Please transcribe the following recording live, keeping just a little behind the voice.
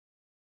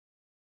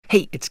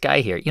Hey, it's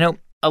Guy here.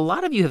 A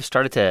lot of you have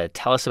started to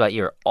tell us about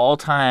your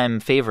all-time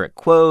favorite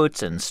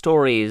quotes and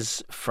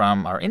stories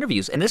from our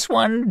interviews, and this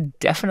one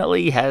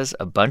definitely has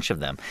a bunch of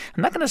them.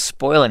 I'm not going to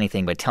spoil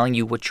anything by telling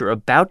you what you're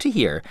about to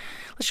hear.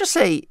 Let's just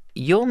say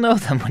you'll know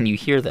them when you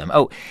hear them.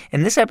 Oh,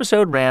 and this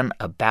episode ran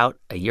about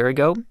a year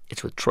ago.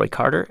 It's with Troy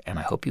Carter, and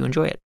I hope you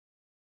enjoy it.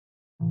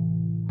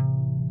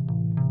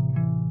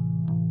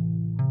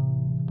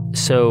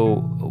 So,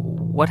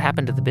 what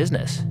happened to the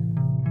business?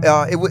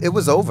 It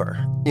was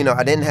over.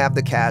 I didn't have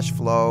the cash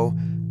flow,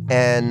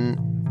 and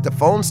the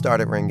phone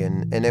started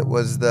ringing, and it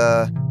was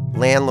the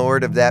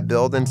landlord of that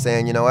building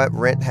saying, you know what,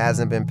 rent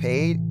hasn't been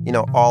paid.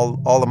 All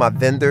of my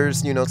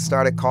vendors,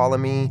 started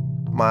calling me.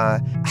 My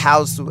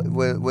house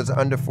was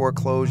under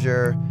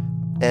foreclosure,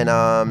 and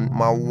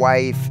my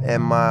wife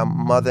and my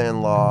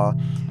mother-in-law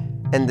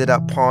ended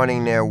up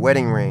pawning their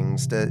wedding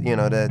rings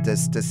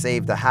to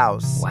save the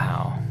house.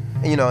 Wow.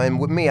 And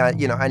with me,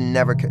 I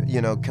never,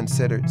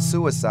 considered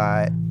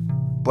suicide,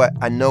 but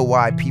I know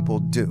why people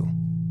do.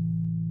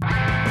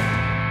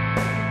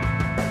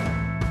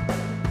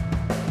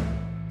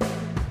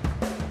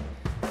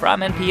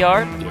 From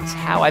NPR, it's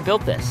How I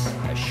Built This,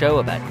 a show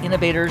about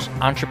innovators,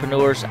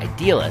 entrepreneurs,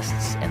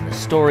 idealists, and the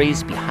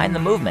stories behind the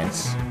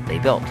movements they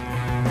built.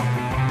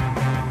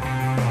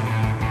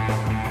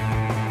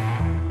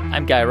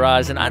 I'm Guy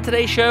Raz, and on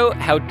today's show,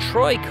 how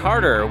Troy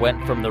Carter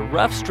went from the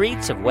rough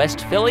streets of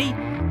West Philly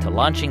to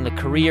launching the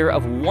career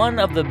of one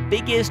of the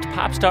biggest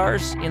pop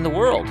stars in the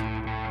world,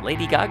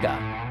 Lady Gaga.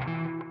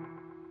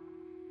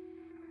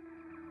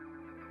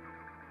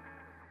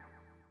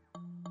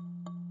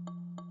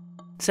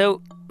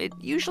 So it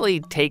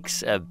usually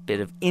takes a bit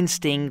of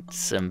instinct,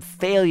 some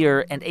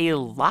failure, and a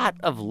lot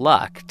of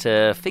luck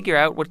to figure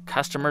out what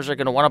customers are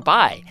going to want to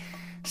buy.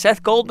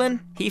 Seth Goldman,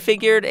 he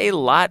figured a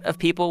lot of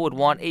people would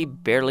want a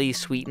barely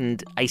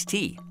sweetened iced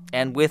tea.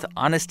 And with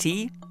Honest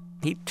Tea,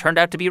 he turned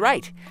out to be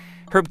right.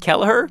 Herb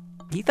Kelleher,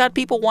 he thought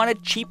people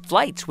wanted cheap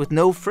flights with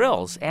no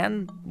frills.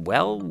 And,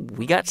 well,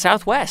 we got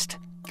Southwest.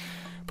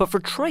 But for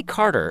Troy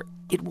Carter,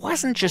 it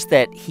wasn't just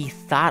that he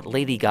thought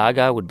Lady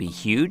Gaga would be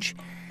huge.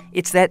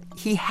 It's that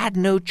he had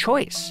no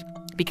choice.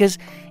 Because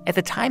at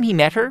the time he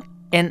met her,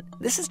 and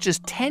this is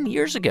just 10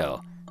 years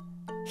ago,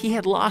 he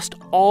had lost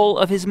all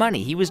of his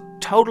money. He was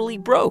totally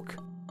broke.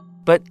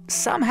 But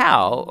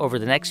somehow, over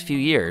the next few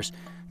years,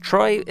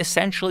 Troy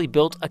essentially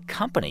built a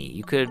company.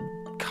 You could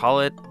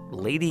call it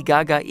Lady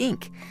Gaga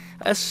Inc.,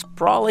 a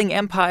sprawling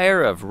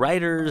empire of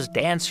writers,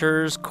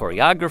 dancers,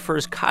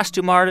 choreographers,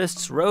 costume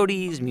artists,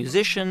 roadies,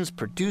 musicians,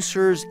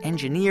 producers,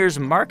 engineers,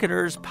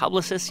 marketers,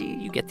 publicists.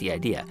 You get the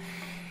idea.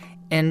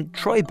 And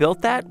Troy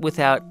built that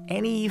without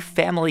any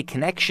family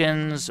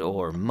connections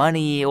or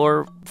money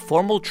or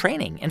formal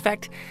training. In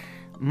fact,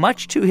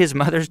 much to his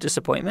mother's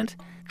disappointment,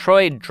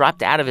 Troy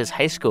dropped out of his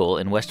high school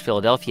in West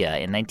Philadelphia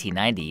in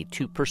 1990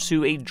 to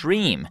pursue a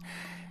dream.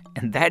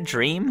 And that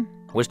dream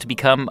was to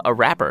become a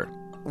rapper.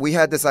 We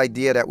had this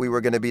idea that we were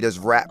going to be this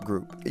rap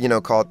group,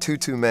 called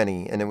Too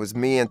Many. And it was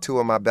me and two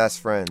of my best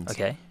friends.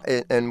 Okay.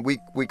 And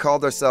we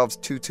called ourselves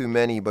Too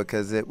Many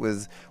because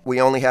we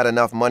only had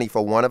enough money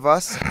for one of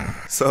us.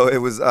 So it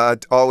was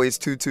always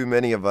too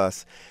many of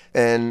us.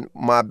 And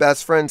my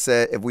best friend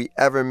said, if we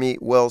ever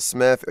meet Will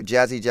Smith or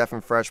Jazzy Jeff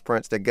and Fresh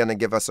Prince, they're going to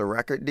give us a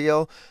record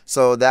deal.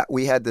 So that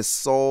we had this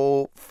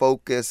sole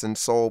focus and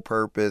sole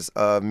purpose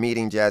of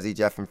meeting Jazzy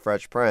Jeff and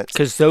Fresh Prince.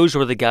 Because those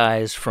were the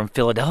guys from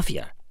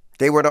Philadelphia.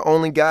 They were the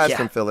only guys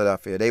from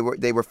Philadelphia.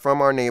 They were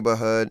from our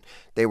neighborhood.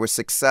 They were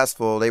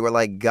successful. They were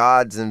like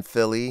gods in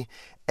Philly,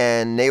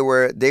 and they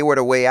were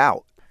the way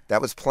out. That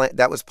was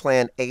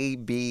plan A,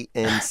 B,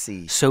 and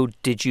C. So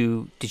did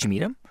you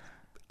meet him?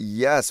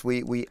 Yes,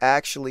 we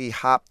actually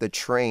hopped the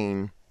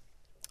train,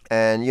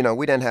 and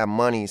we didn't have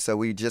money, so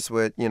we just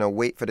would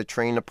wait for the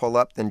train to pull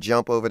up, then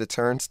jump over the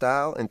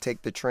turnstile and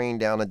take the train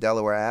down to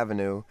Delaware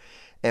Avenue.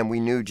 And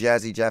we knew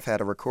Jazzy Jeff had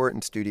a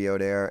recording studio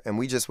there, and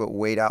we just would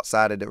wait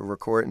outside of the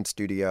recording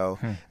studio.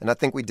 And I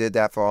think we did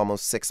that for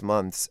almost 6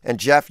 months. And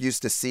Jeff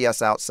used to see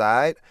us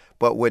outside,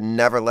 but would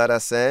never let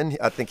us in.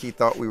 I think he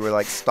thought we were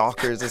like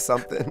stalkers or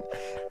something.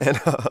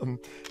 And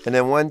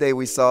then one day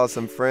we saw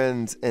some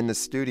friends in the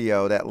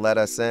studio that let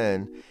us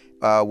in.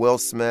 Will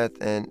Smith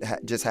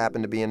just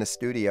happened to be in the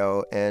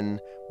studio,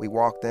 and we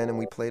walked in and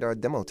we played our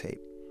demo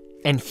tape.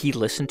 And he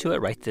listened to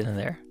it right then and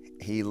there?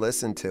 He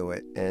listened to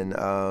it,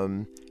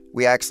 and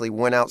we actually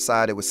went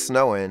outside. It was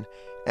snowing,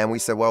 and we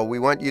said, well, we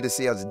want you to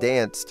see us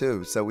dance,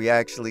 too. So we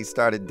actually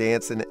started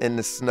dancing in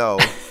the snow.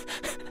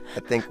 I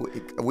think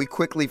we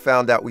quickly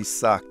found out we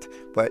sucked.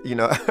 But,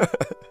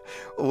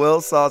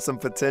 Will saw some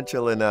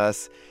potential in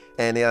us,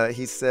 and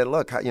he said,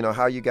 look, how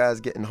are you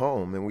guys getting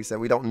home? And we said,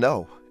 we don't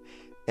know.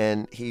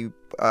 And he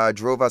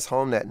drove us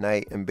home that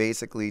night and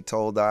basically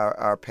told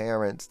our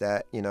parents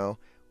that,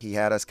 he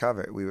had us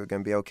covered. We were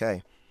going to be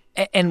okay.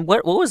 And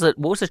what was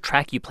the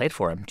track you played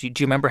for him? Do you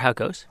remember how it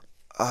goes?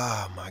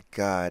 Oh, my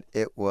God.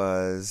 It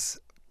was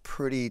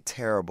pretty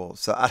terrible.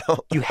 So I don't...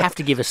 You have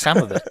to give us some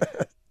of it.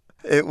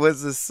 It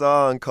was a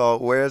song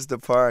called "Where's the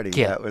Party?"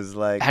 Yeah. That was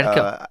like, How'd it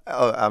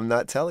go? I'm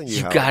not telling you.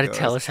 You how got to it goes.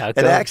 tell us how it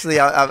And goes. actually,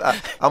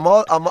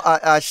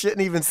 I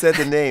shouldn't even said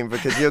the name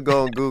because you'll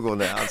go on Google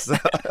now. So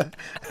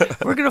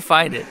We're going to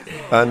find it.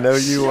 I know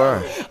you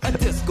are. A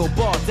disco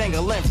ball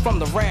dangling from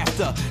the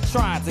rafter,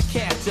 trying to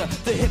capture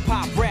the hip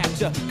hop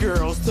rapture.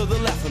 Girls to the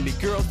left of me,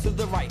 girls to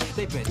the right.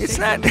 They've been It's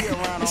chasing not, me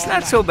around it's all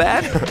not night. so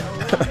bad.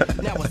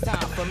 Now it's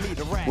time for me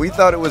to rap. We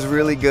thought it was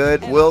really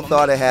good. Will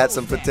thought it had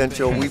some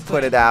potential. We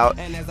put it out,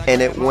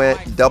 and it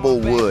went double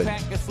wood.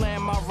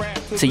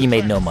 So you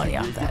made no money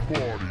off that.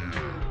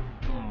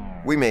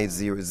 We made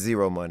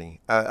zero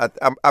money.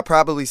 I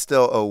probably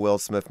still owe Will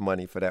Smith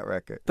money for that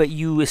record. But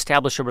you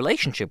established a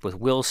relationship with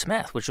Will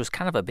Smith, which was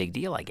kind of a big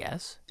deal, I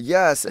guess.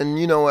 Yes, and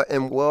you know what?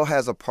 And Will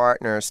has a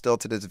partner still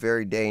to this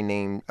very day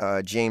named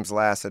James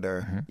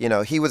Lassiter. Mm-hmm. You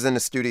know, he was in the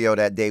studio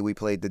that day we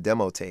played the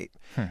demo tape.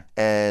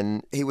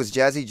 And he was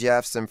Jazzy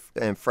Jeff's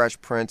and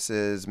Fresh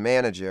Prince's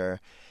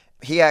manager.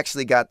 He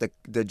actually got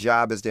the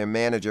job as their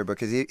manager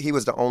because he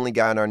was the only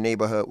guy in our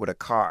neighborhood with a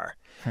car.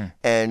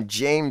 And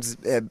James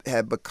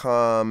had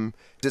become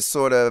this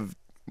sort of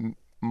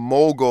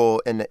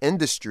mogul in the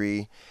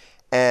industry,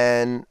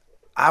 and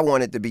I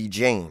wanted to be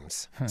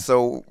James.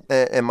 So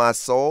in my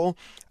soul,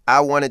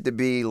 I wanted to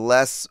be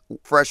less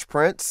Fresh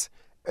Prince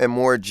and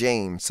more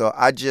James. So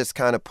I just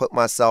kind of put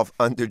myself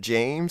under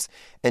James,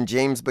 and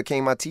James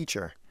became my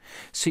teacher.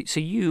 So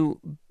you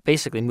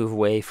basically move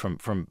away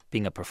from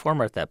being a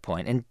performer at that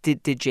point. And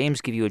did James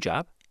give you a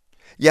job?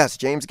 Yes,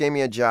 James gave me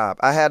a job.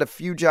 I had a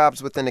few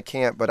jobs within the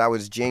camp, but I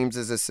was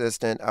James's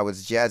assistant. I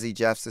was Jazzy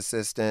Jeff's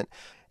assistant.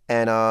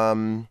 And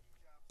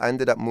I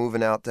ended up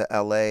moving out to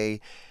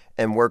L.A.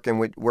 and working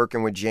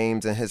with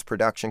James and his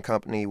production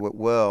company with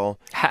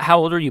Will. How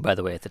old are you, by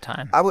the way, at the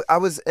time? I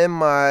was in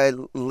my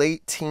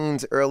late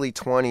teens, early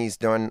 20s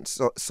during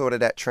sort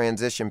of that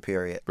transition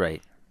period.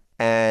 Right.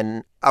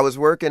 And I was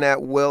working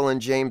at Will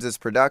and James's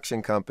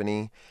production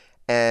company,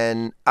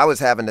 and I was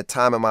having the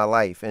time of my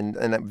life, and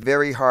I'm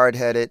very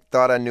hard-headed,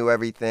 thought I knew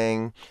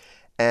everything,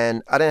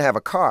 and I didn't have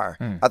a car.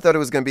 I thought it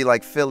was going to be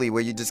like Philly,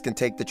 where you just can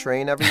take the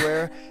train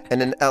everywhere,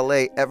 and in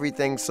L.A.,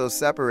 everything's so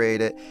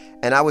separated,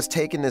 and I was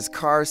taking this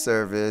car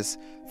service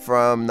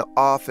from the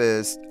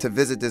office to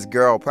visit this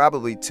girl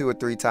probably 2 or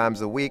 3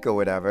 times a week or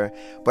whatever,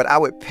 but I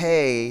would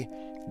pay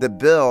the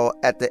bill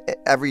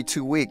every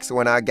 2 weeks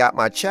when I got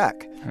my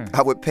check.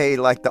 I would pay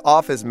like the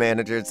office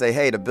manager and say,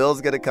 hey, the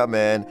bill's going to come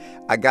in.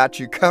 I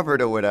got you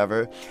covered or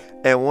whatever.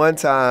 And one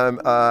time,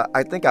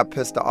 I think I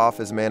pissed the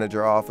office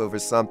manager off over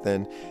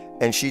something.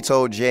 And she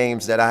told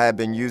James that I had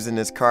been using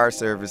this car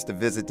service to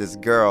visit this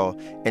girl.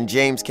 And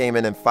James came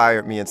in and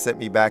fired me and sent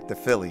me back to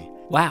Philly.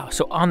 Wow.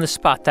 So on the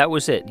spot, that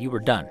was it. You were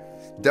done.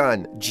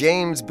 Done.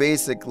 James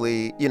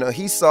basically,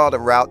 he saw the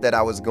route that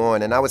I was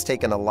going, and I was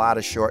taking a lot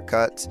of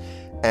shortcuts.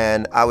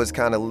 And I was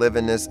kind of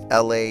living this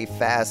LA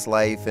fast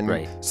life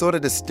and sort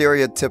of the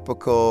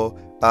stereotypical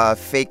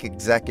fake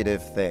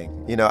executive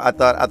thing. I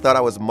thought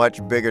I was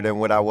much bigger than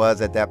what I was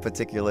at that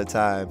particular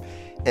time.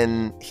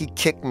 And he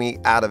kicked me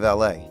out of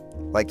LA.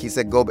 Like he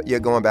said, you're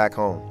going back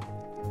home.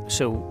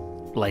 So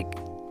like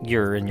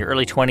you're in your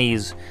early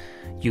 20s,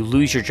 you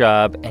lose your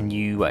job and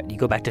you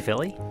go back to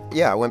Philly?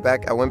 Yeah, I went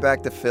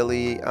back to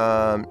Philly,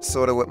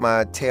 sort of with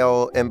my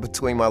tail in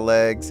between my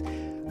legs.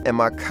 And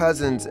my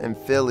cousins in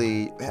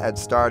Philly had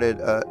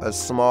started a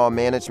small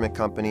management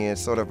company, a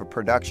sort of a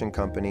production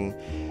company,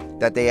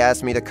 that they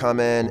asked me to come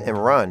in and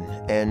run.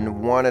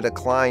 And one of the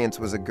clients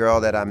was a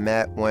girl that I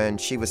met when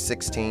she was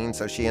 16,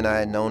 so she and I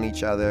had known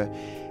each other.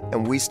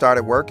 And we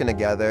started working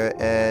together,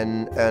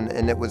 and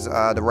it was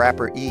the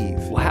rapper Eve.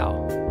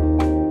 Wow.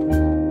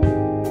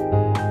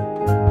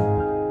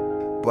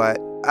 But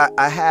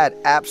I had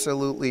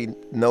absolutely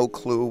no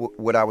clue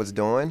what I was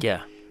doing.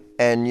 Yeah.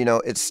 And,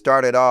 it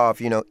started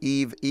off,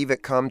 Eve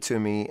had come to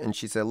me and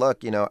she said,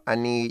 look, I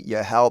need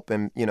your help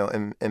in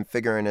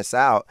figuring this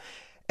out.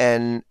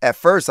 And at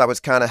first I was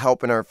kind of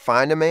helping her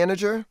find a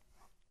manager.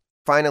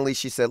 Finally,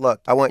 she said, look,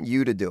 I want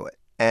you to do it.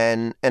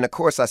 And of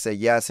course I said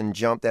yes and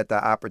jumped at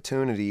the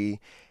opportunity.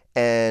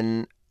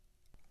 And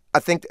I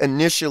think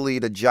initially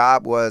the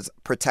job was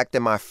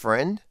protecting my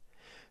friend.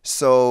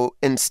 So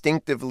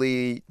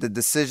instinctively, the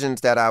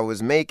decisions that I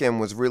was making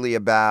was really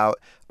about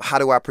how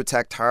do I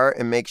protect her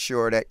and make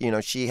sure that,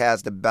 she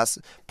has the best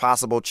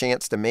possible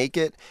chance to make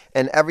it.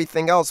 And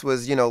everything else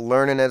was,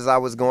 learning as I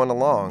was going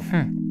along.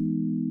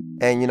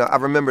 And, I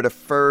remember the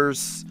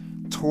first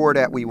tour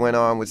that we went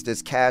on was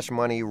this Cash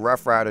Money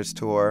Rough Riders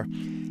tour.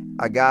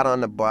 I got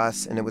on the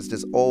bus and it was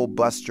this old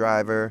bus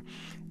driver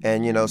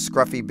and,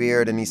 scruffy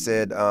beard. And he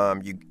said,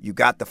 you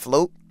got the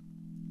float?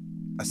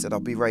 I said, I'll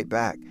be right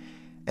back.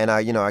 And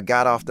I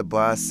got off the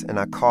bus and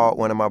I called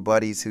one of my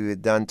buddies who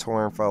had done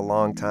touring for a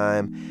long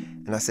time.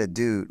 And I said,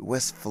 dude,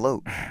 what's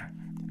float?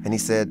 And he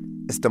said,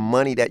 it's the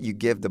money that you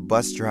give the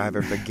bus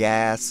driver for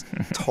gas,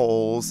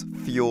 tolls,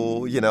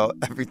 fuel,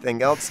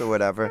 everything else or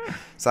whatever.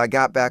 So I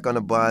got back on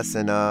the bus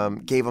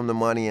and gave him the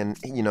money. And,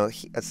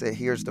 I said,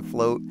 here's the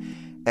float.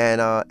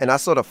 And I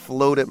sort of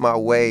floated my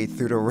way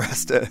through the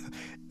rest of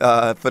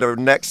for the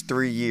next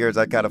 3 years,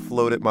 I kind of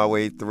floated my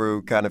way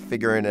through, kind of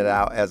figuring it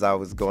out as I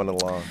was going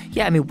along.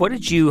 Yeah, I mean, what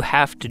did you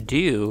have to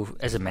do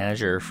as a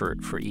manager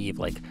for Eve?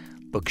 Like,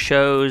 book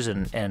shows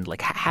and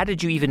like, how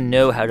did you even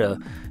know how to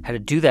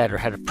do that, or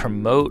how to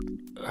promote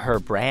her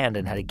brand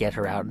and how to get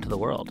her out into the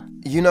world?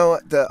 You know,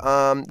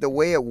 the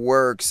way it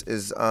works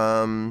is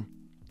the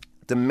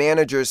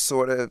manager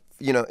sort of,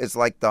 is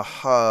like the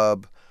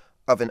hub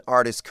of an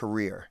artist's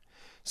career.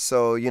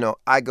 So,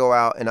 I go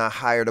out and I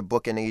hired a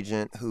booking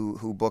agent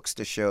who books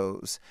the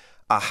shows.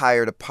 I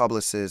hired a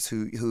publicist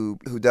who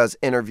does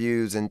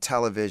interviews and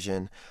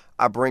television.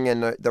 I bring in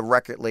the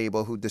record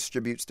label who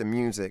distributes the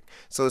music.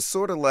 So it's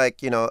sort of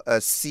like, a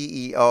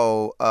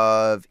CEO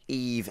of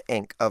Eve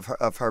Inc.,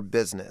 of her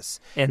business.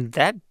 And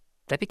that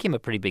became a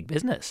pretty big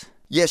business.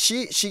 Yeah,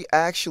 she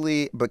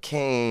actually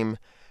became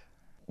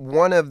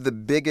one of the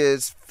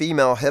biggest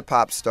female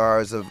hip-hop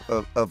stars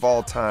of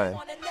all time.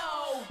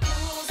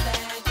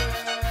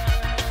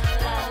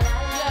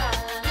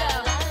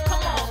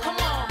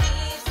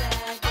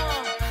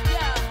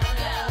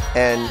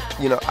 And,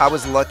 I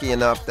was lucky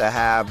enough to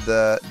have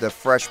the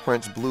Fresh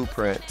Prince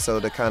blueprint, so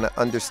to kind of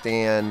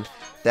understand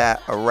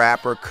that a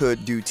rapper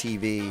could do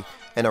TV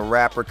and a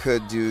rapper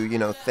could do,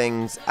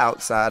 things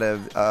outside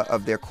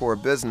of their core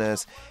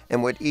business.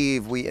 And with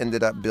Eve, we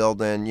ended up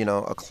building,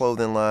 a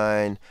clothing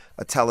line,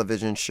 a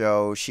television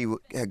show. She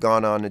had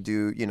gone on to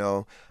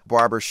do,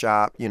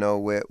 Barbershop,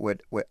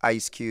 with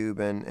Ice Cube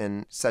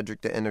and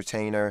Cedric the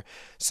Entertainer.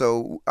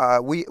 So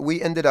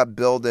we ended up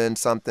building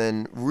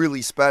something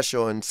really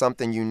special and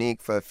something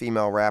unique for a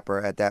female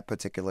rapper at that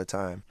particular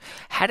time.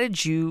 How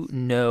did you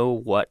know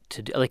what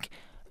to do? Like,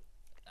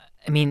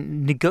 I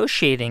mean,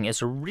 negotiating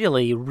is a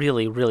really,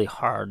 really, really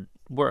hard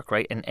work,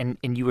 right? And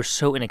you were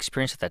so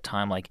inexperienced at that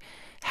time. Like,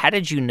 how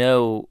did you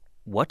know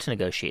what to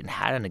negotiate and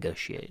how to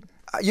negotiate?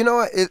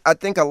 I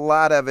think a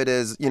lot of it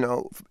is,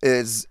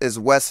 is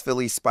West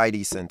Philly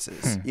spidey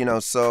senses.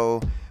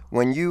 So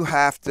when you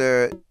have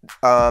to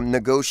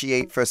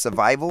negotiate for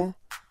survival,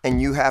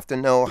 and you have to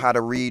know how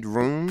to read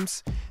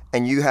rooms,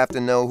 and you have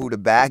to know who the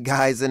bad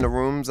guys in the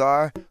rooms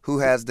are, who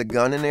has the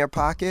gun in their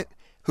pocket,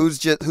 who's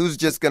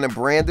just gonna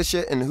brandish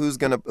it, and who's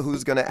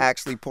gonna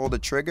actually pull the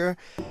trigger.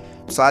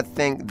 So I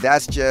think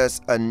that's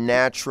just a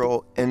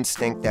natural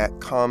instinct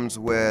that comes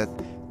with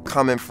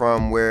coming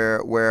from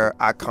where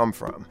I come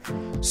from.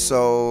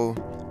 So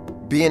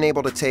being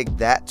able to take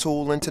that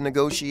tool into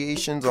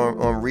negotiations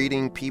on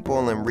reading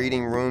people and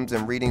reading rooms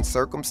and reading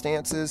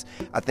circumstances,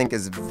 I think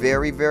is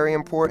very, very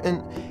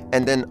important.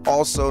 And then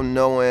also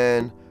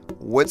knowing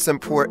what's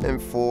important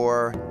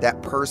for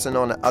that person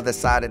on the other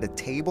side of the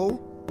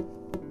table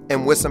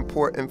and what's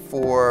important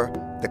for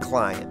the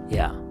client.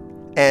 Yeah.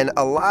 And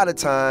a lot of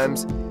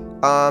times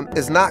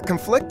it's not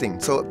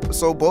conflicting.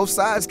 So both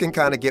sides can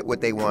kind of get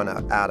what they want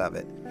out of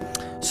it.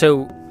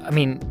 So, I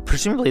mean,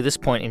 presumably at this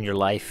point in your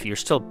life, you're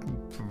still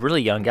a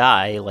really young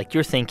guy. Like,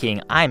 you're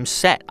thinking, I'm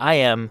set.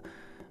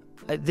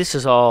 This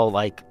is all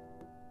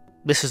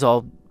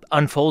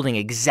unfolding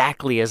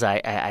exactly as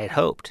I had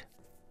hoped.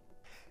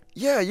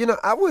 Yeah,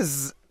 I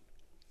was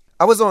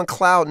on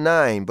cloud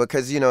 9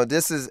 because,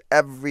 this is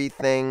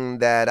everything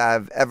that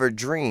I've ever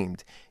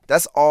dreamed.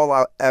 That's all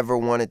I ever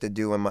wanted to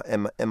do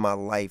in my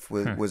life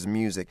was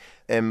music.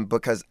 And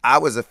because I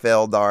was a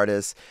failed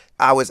artist,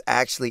 I was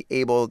actually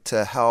able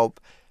to help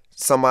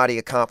somebody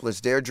accomplish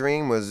their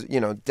dream was,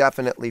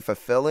 definitely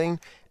fulfilling.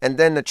 And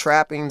then the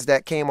trappings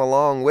that came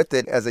along with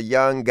it as a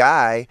young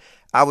guy,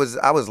 I was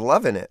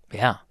loving it.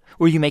 Yeah.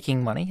 Were you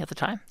making money at the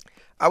time?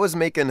 I was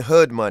making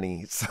hood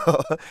money,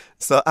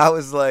 so I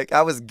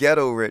was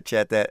ghetto rich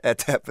at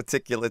that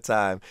particular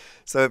time.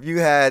 So if you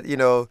had,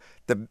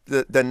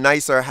 the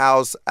nicer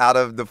house out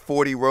of the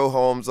 40 row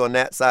homes on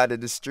that side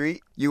of the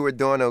street, you were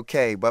doing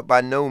okay. But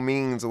by no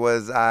means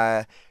was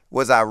I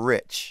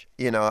rich.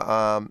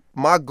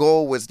 My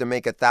goal was to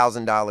make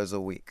 $1,000 a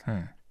week.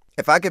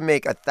 If I could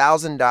make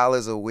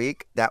 $1,000 a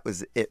week, that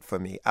was it for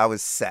me. I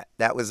was set.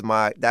 That was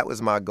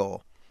my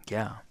goal.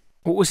 Yeah.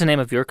 What was the name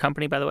of your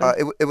company, by the way?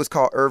 It was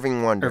called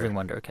Irving Wonder. Irving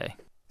Wonder, okay.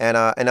 And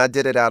I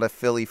did it out of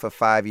Philly for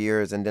 5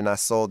 years, and then I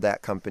sold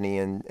that company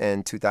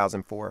in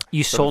 2004.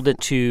 You sold it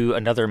to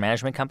another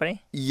management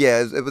company?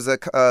 Yeah, it was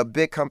a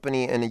big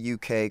company in the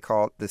UK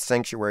called the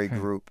Sanctuary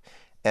Group.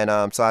 And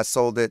so I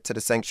sold it to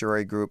the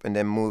Sanctuary Group and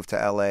then moved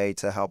to L.A.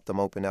 to help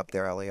them open up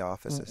their L.A.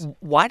 offices.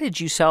 Why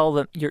did you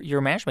sell your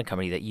management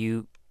company that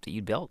you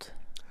built?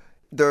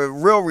 The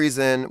real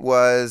reason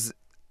was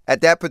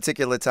at that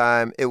particular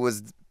time, it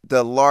was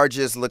the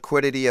largest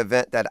liquidity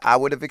event that I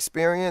would have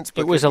experienced.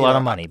 Because, it was a lot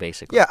of money,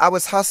 basically. Yeah, I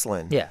was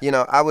hustling. Yeah.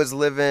 I was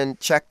living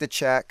check to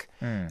check,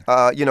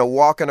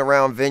 walking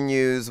around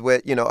venues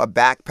with, a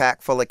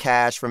backpack full of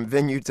cash from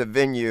venue to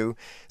venue.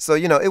 So,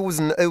 it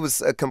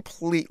was a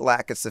complete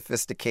lack of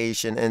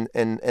sophistication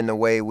in the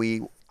way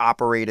we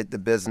operated the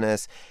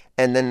business.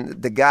 And then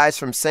the guys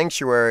from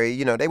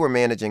Sanctuary, they were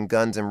managing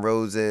Guns N'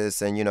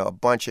 Roses and, a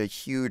bunch of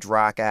huge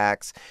rock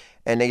acts.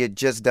 And they had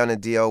just done a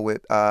deal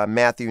with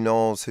Matthew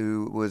Knowles,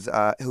 who's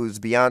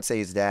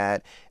Beyonce's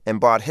dad, and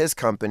bought his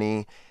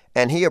company.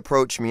 And he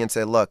approached me and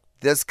said, look,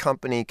 this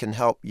company can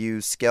help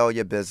you scale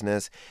your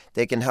business.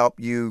 They can help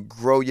you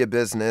grow your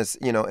business,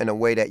 in a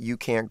way that you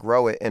can't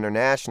grow it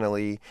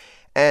internationally.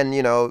 And,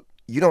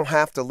 you don't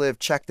have to live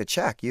check to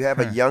check. You have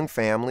a young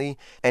family.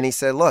 And he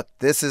said, look,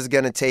 this is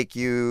going to take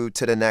you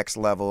to the next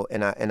level.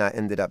 And I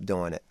ended up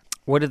doing it.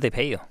 What did they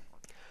pay you?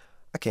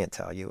 I can't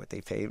tell you what they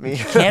paid me.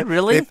 You can't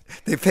really?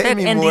 they paid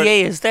me NDA more.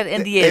 That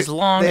NDA is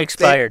long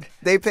expired.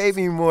 They paid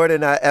me more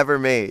than I ever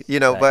made,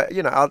 Right. But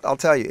I'll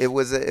tell you, it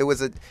was a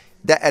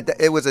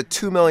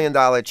 $2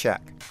 million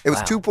check. It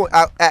was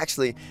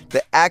actually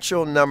the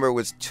actual number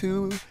was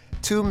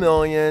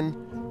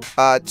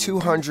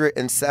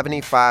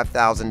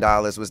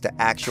 $2,275,000 was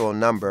the actual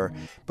number,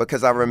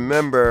 because I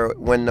remember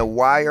when the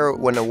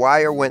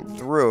wire went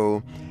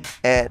through,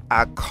 and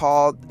I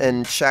called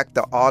and checked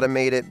the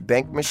automated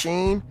bank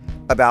machine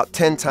about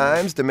 10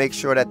 times to make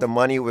sure that the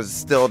money was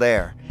still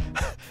there.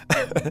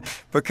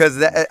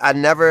 Because I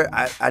never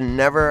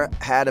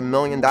had $1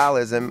 million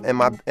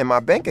in my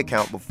bank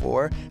account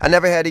before. I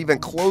never had even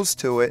close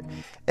to it,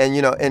 and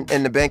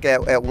in the bank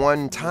at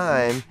one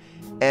time.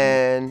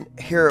 And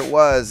here it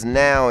was.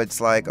 Now it's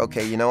like,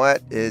 okay, you know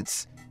what?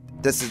 This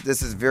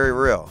is very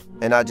real,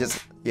 and it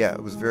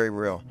was very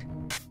real.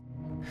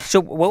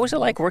 So what was it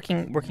like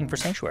working for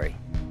Sanctuary?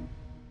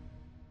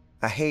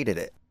 I hated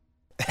it.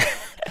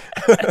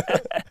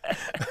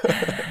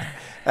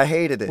 I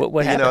hated it.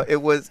 What happened?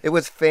 It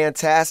was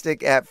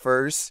fantastic at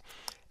first,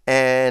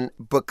 and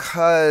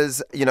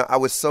because I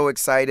was so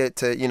excited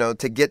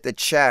to get the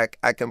check,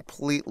 I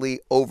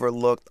completely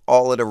overlooked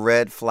all of the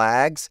red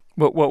flags.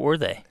 What were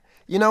they?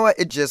 You know what?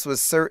 It just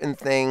was certain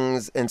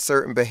things and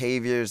certain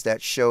behaviors that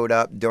showed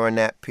up during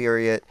that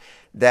period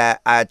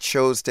that I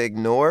chose to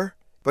ignore,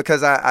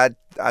 because I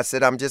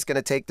said, I'm just going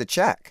to take the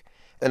check.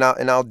 And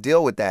I'll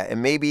deal with that.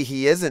 And maybe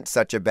he isn't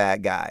such a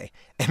bad guy.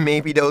 And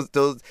maybe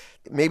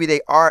maybe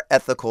they are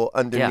ethical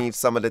underneath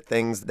some of the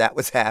things that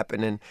was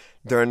happening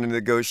during the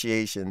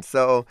negotiation.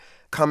 So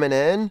coming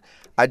in,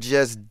 I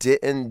just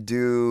didn't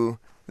do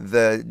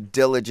the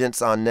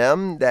diligence on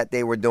them that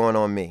they were doing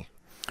on me.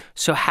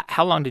 So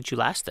how long did you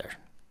last there?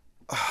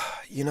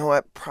 You know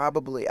what?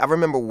 Probably. I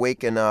remember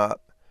waking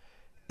up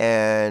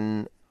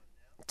and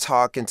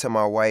talking to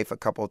my wife a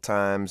couple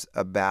times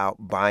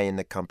about buying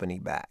the company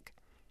back.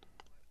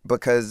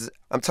 Because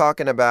I'm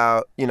talking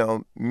about,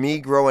 me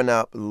growing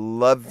up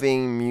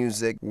loving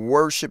music,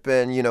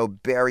 worshiping,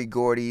 Barry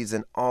Gordy's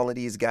and all of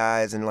these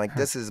guys. And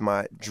this is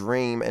my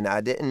dream. And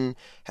I didn't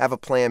have a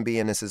plan B.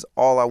 And this is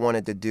all I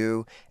wanted to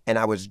do. And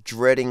I was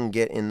dreading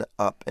getting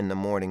up in the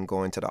morning,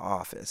 going to the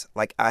office.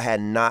 I had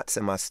knots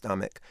in my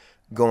stomach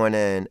going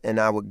in. And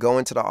I would go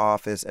into the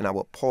office and I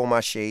would pull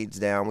my shades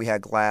down. We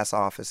had glass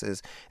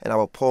offices. And I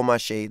would pull my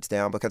shades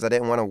down because I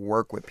didn't want to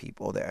work with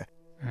people there.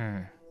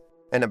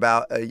 And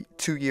about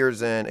 2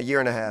 years in, a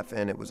year and a half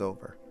in, it was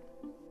over.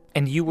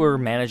 And you were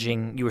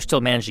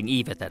still managing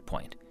Eve at that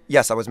point?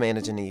 Yes, I was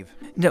managing Eve.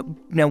 Now,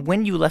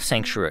 when you left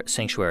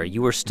Sanctuary,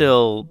 you were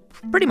still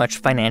pretty much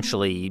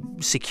financially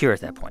secure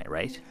at that point,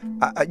 right?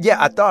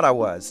 I thought I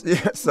was.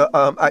 So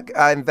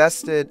I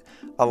invested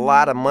a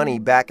lot of money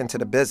back into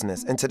this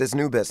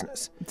new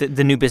business.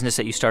 The new business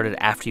that you started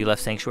after you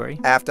left Sanctuary?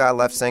 After I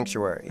left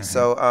Sanctuary. Mm-hmm.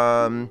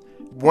 So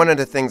one of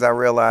the things I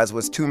realized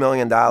was $2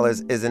 million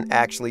isn't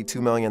actually $2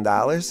 million.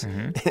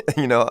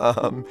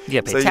 Mm-hmm.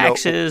 You pay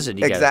taxes, and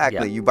you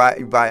exactly. You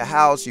buy a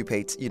house, you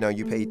pay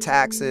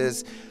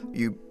taxes,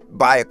 you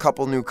buy a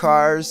couple new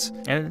cars,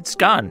 and it's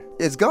gone.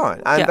 It's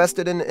gone. I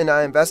invested in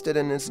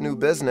this new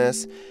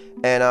business,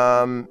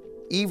 and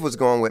Eve was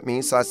going with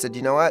me, so I said,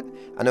 you know what?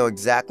 I know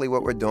exactly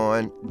what we're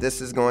doing.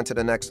 This is going to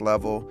the next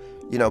level.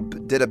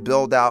 Did a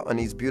build out on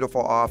these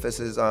beautiful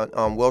offices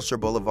on Wilshire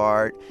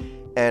Boulevard.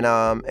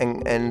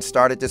 And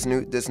started this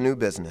new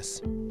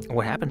business.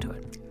 What happened to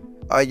it?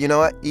 You know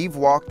what? Eve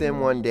walked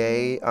in one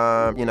day.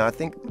 I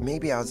think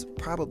maybe I was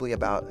probably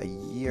about a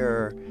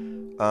year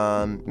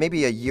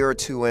or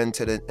two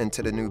into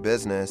the new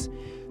business.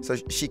 So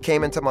she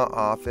came into my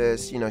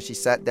office. She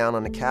sat down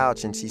on the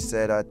couch and she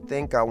said, "I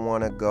think I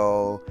want to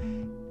go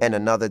in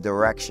another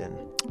direction."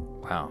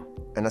 Wow.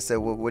 And I said,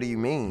 "Well, what do you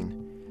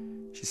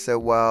mean?" She said,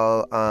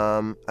 "Well,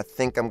 I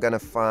think I'm gonna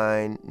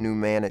find new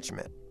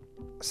management."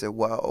 I said,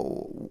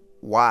 "Well,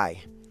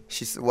 why?"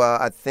 She said, "Well,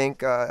 I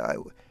think I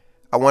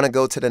want to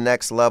go to the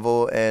next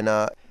level, and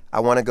I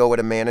want to go with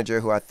a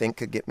manager who I think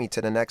could get me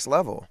to the next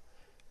level."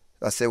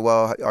 I said,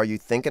 "Well, are you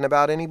thinking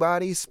about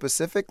anybody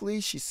specifically?"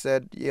 She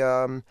said,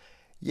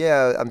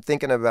 "Yeah, I'm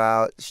thinking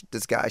about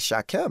this guy,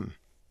 Shakim."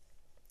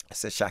 I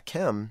said,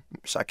 "Shakim?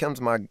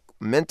 Shakim's my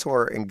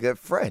mentor and good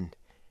friend."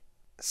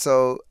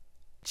 So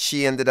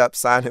she ended up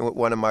signing with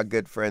one of my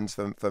good friends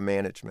for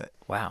management.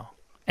 Wow.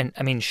 And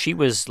I mean, she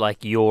was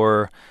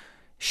your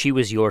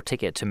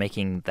ticket to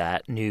making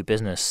that new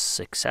business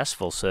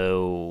successful.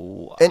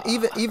 So, and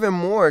even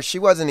more, she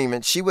was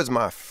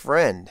my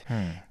friend,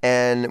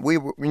 and we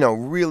were,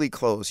 really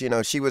close.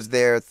 She was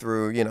there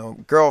through,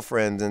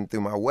 girlfriends and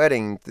through my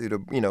wedding, through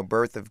the,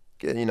 birth of,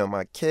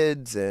 my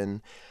kids,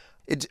 and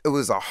it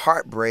was a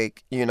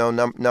heartbreak,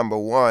 number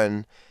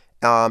one.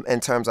 in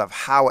terms of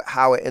how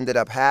it ended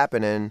up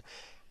happening,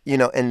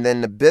 and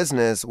then the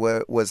business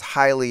was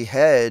highly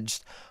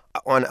hedged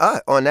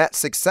on that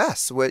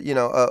success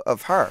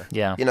of her.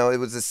 Yeah. It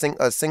was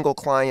a single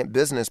client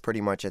business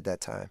pretty much at that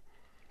time.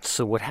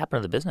 So what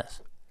happened to the business?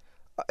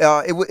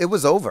 It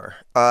was over.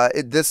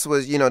 This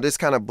was, this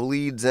kind of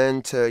bleeds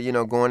into,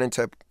 going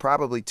into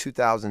probably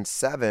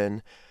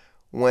 2007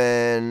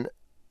 when,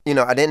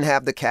 I didn't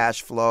have the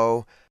cash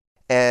flow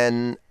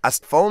and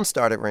phone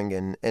started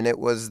ringing, and it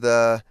was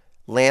the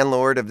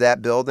landlord of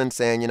that building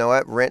saying,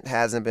 what, rent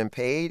hasn't been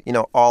paid.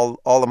 All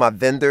of my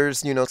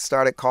vendors,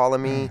 started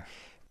calling me.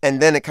 And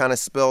then it kind of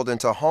spilled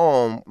into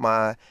home.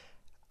 My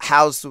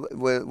house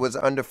was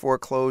under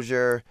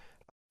foreclosure.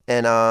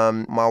 And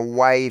my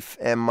wife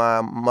and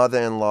my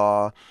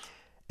mother-in-law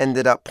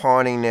ended up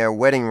pawning their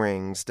wedding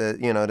rings to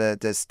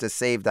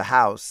save the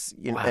house.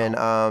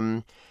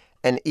 Wow.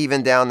 And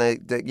even down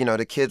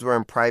the kids were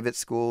in private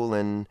school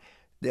and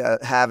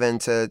having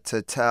to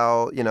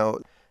tell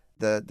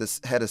the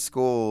head of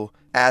school,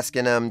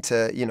 asking them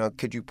to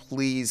could you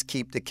please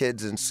keep the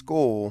kids in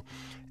school.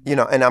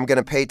 And I'm going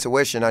to pay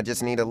tuition. I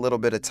just need a little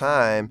bit of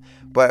time.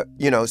 But,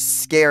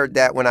 scared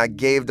that when I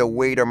gave the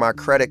waiter my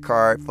credit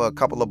card for a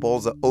couple of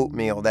bowls of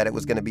oatmeal that it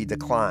was going to be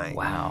declined.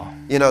 Wow.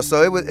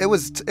 So it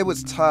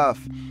was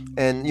tough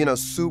and,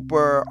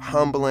 super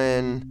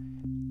humbling,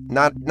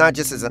 not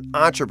just as an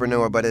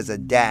entrepreneur, but as a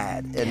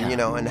dad and,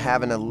 and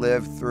having to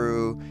live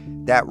through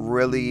that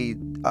really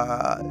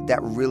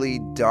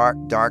dark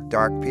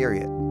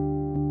period.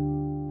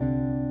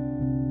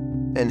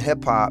 And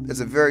hip hop is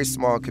a very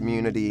small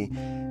community.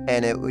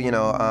 And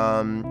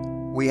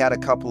we had a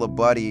couple of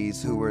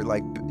buddies who were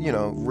like,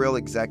 real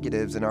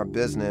executives in our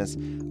business,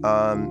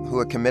 who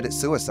had committed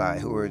suicide,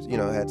 who were,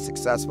 had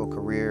successful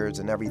careers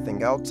and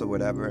everything else or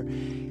whatever.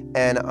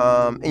 And,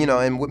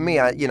 and with me,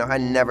 I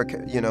never,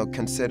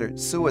 considered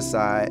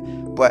suicide,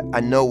 but I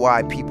know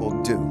why people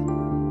do.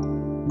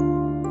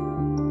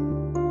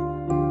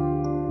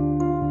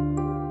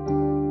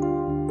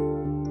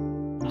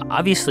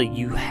 Obviously,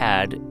 you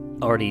had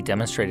already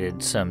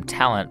demonstrated some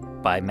talent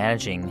by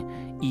managing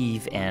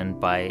Eve and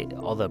by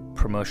all the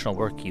promotional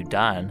work you've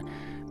done.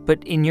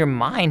 But in your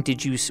mind,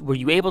 were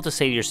you able to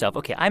say to yourself,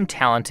 okay, I'm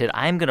talented,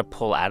 I'm going to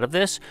pull out of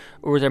this?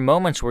 Or were there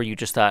moments where you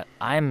just thought,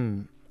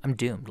 I'm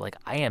doomed, like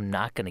I am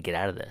not going to get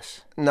out of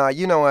this? No,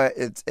 you know what?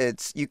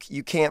 It's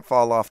you can't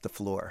fall off the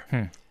floor.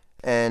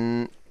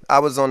 And I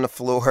was on the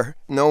floor,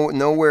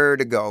 nowhere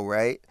to go,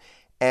 right?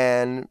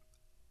 And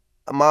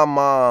my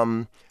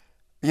mom,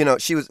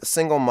 she was a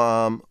single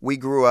mom. We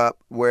grew up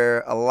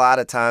where a lot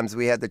of times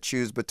we had to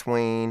choose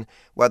between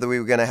whether we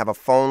were going to have a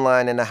phone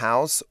line in the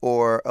house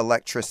or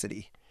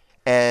electricity.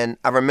 And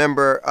I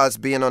remember us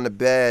being on the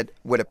bed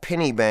with a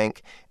penny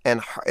bank,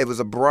 and it was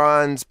a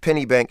bronze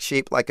penny bank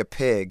shaped like a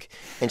pig.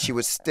 And she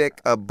would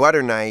stick a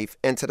butter knife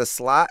into the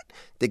slot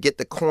to get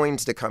the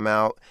coins to come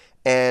out.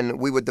 And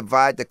we would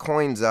divide the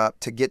coins up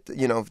to get,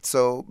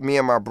 so me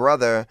and my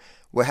brother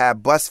would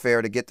have bus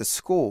fare to get to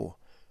school.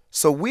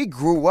 So we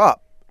grew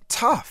up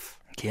tough.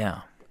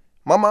 Yeah.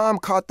 My mom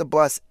caught the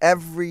bus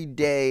every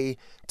day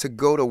to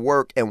go to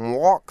work and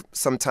walk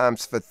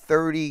sometimes for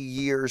 30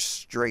 years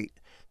straight.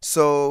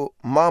 So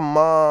my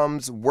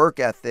mom's work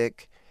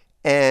ethic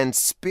and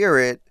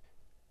spirit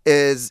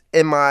is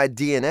in my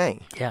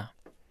DNA. Yeah.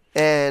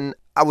 And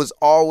I was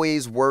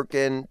always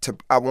working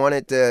I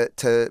wanted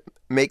to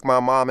make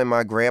my mom and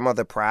my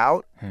grandmother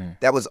proud.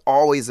 That was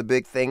always a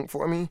big thing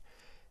for me.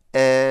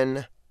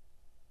 And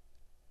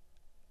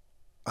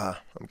I'm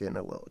getting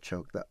a little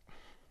choked up.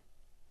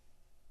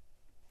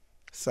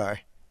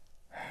 Sorry.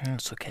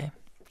 It's okay.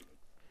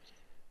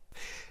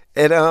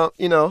 And I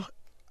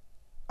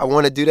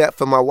want to do that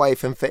for my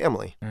wife and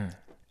family.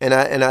 And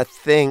I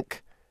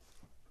think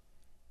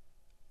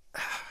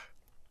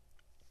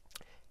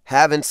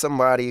having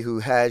somebody who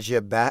has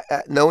your back,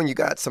 knowing you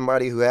got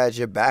somebody who has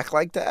your back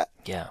like that,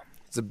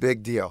 it's a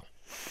big deal.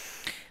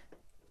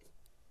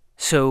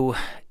 So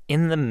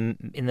in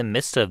the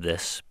midst of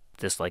this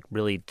like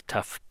really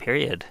tough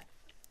period,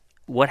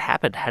 what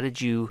happened? How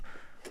did you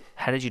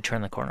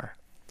turn the corner?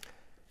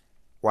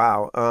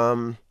 Wow.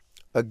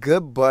 A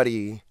good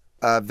buddy,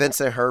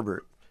 Vincent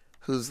Herbert,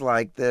 who's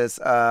like this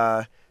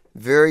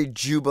very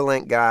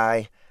jubilant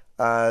guy.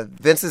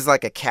 Vince is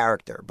like a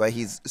character, but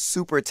he's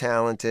super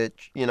talented.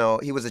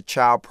 He was a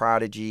child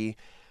prodigy.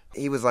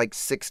 He was like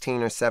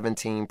 16 or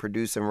 17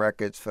 producing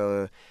records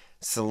for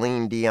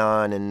Celine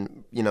Dion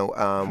and,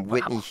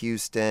 Whitney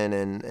Houston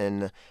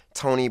and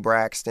Toni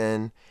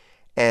Braxton.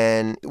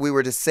 And we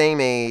were the same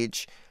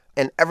age.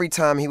 And every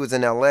time he was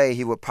in LA,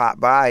 he would pop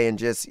by and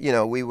just,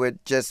 we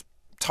would just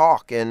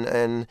talk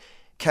and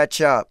catch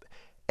up.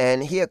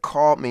 And he had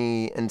called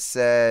me and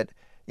said,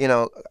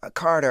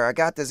 Carter, I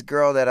got this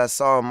girl that I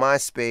saw on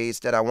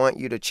MySpace that I want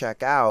you to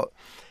check out.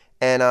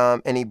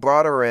 And he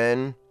brought her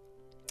in,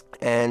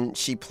 and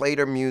she played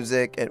her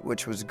music,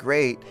 which was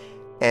great,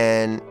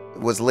 and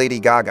it was Lady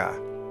Gaga.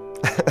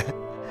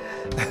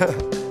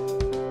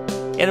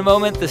 In a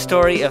moment, the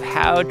story of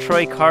how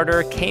Troy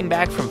Carter came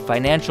back from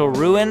financial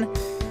ruin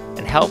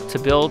and help to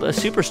build a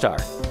superstar.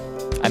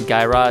 I'm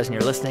Guy Raz, and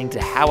you're listening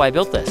to How I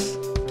Built This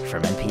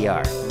from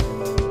NPR.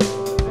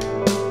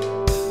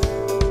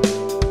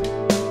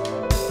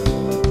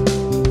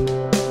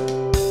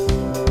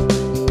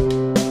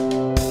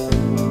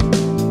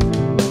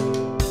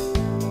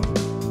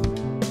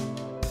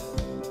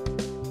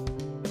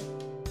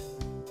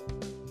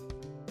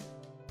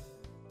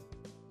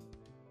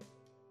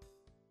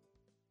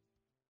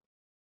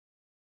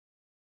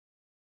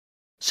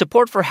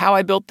 Support for How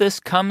I Built This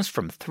comes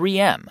from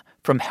 3M.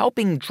 From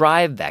helping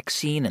drive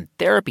vaccine and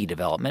therapy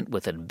development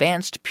with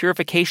advanced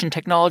purification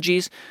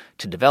technologies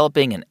to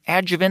developing an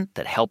adjuvant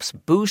that helps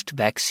boost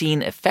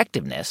vaccine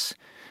effectiveness,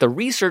 the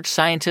research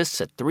scientists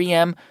at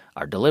 3M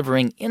are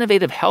delivering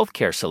innovative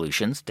healthcare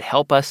solutions to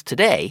help us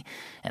today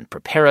and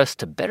prepare us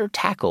to better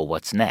tackle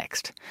what's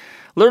next.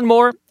 Learn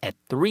more at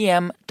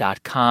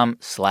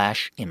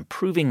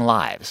 3m.com/improving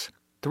lives.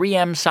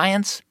 3M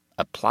Science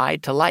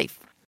applied to life.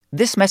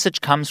 This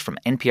message comes from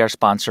NPR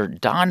sponsor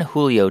Don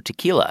Julio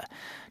Tequila.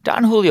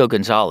 Don Julio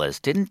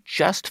Gonzalez didn't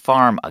just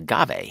farm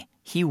agave,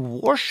 he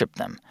worshipped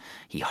them.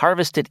 He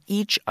harvested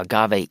each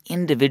agave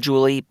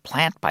individually,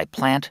 plant by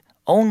plant,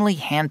 only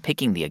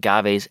handpicking the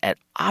agaves at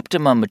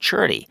optimum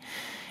maturity.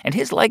 And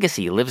his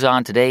legacy lives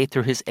on today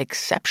through his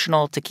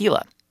exceptional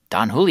tequila.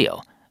 Don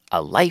Julio,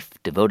 a life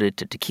devoted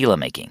to tequila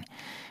making.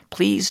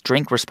 Please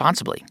drink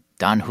responsibly.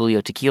 Don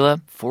Julio Tequila,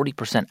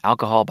 40%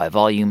 alcohol by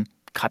volume.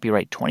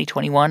 Copyright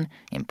 2021,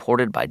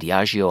 imported by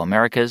Diageo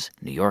Americas,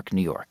 New York,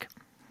 New York.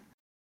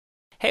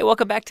 Hey,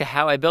 welcome back to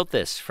How I Built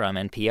This from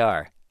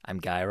NPR. I'm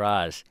Guy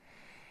Raz.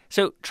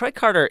 So Troy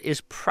Carter is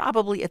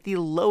probably at the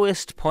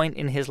lowest point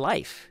in his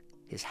life.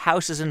 His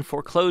house is in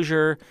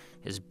foreclosure,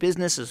 his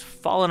business has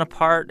fallen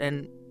apart,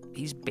 and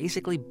he's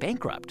basically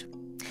bankrupt.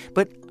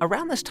 But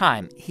around this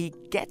time, he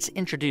gets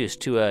introduced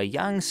to a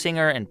young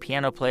singer and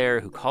piano player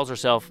who calls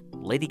herself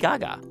Lady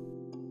Gaga.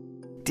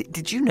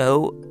 Did you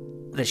know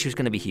that she was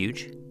going to be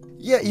huge?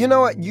 Yeah, you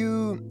know what?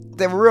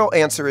 The real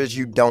answer is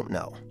you don't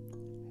know.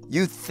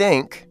 You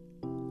think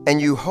and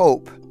you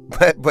hope,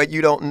 but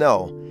you don't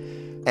know.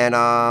 And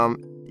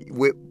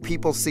what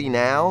people see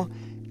now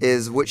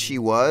is what she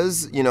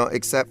was,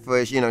 except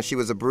for, she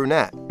was a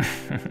brunette.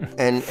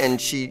 and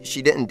she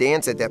didn't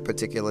dance at that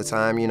particular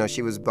time.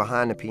 She was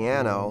behind the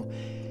piano.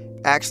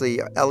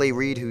 Actually, L.A.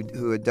 Reid,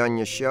 who had done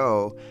your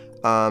show,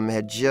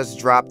 had just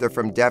dropped her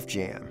from Def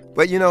Jam.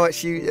 But you know what?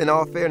 She, in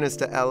all fairness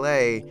to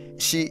L.A.,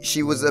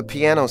 she was a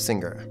piano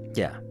singer.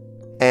 Yeah.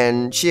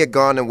 And she had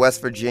gone to West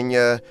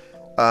Virginia,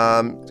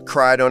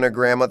 cried on her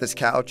grandmother's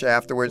couch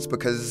afterwards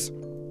because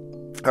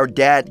her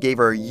dad gave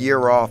her a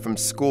year off from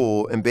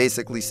school and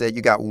basically said,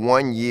 you got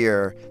 1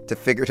 year to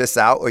figure this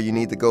out or you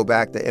need to go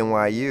back to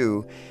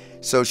NYU.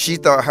 So she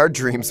thought her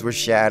dreams were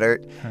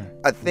shattered.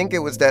 I think it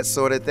was that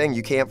sort of thing.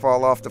 You can't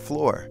fall off the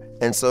floor.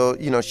 And so,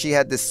 she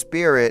had this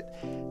spirit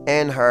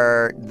in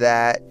her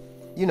that,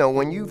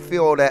 when you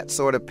feel that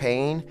sort of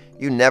pain,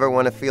 you never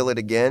want to feel it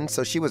again.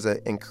 So she was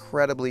an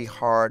incredibly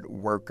hard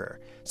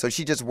worker. So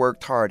she just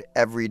worked hard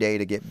every day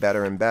to get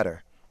better and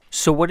better.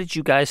 So what did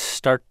you guys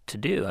start to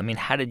do?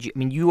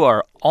 You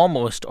are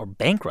almost or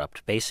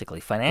bankrupt, basically.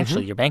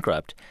 Financially, You're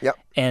bankrupt. Yep.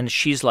 And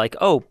she's like,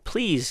 oh,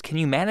 please, can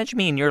you manage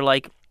me? And you're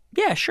like,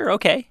 yeah, sure,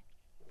 okay.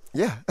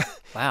 Yeah.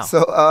 Wow.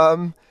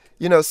 So,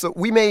 so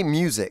we made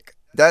music.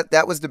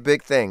 That was the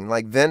big thing.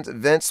 Like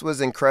Vince was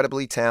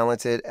incredibly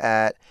talented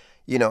at,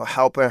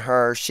 helping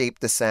her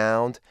shape the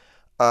sound.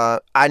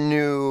 I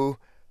knew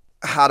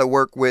how to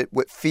work with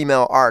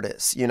female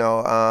artists.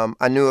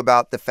 I knew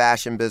about the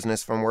fashion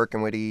business from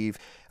working with Eve.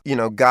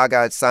 Gaga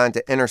had signed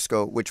to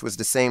Interscope, which was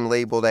the same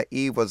label that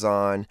Eve was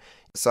on.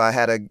 So I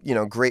had a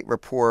great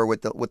rapport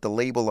with the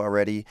label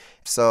already.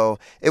 So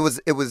it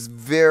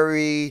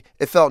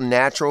felt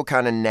natural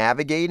kind of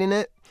navigating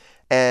it.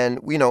 And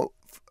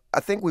I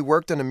think we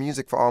worked on the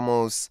music for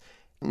almost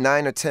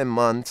 9 or 10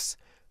 months.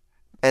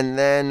 And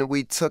then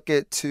we took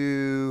it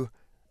to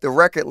the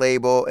record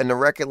label, and the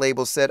record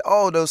label said,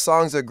 oh, those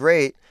songs are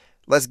great.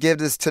 Let's give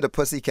this to the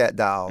Pussycat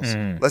Dolls.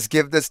 Let's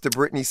give this to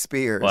Britney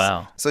Spears.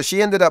 Wow. So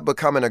she ended up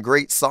becoming a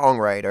great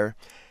songwriter.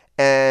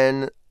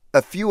 And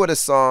a few of the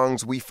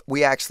songs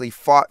we actually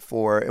fought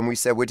for, and we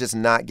said, we're just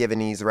not giving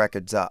these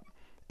records up.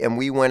 And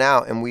we went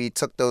out and we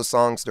took those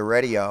songs to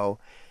radio,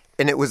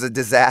 and it was a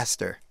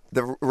disaster.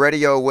 The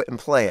radio wouldn't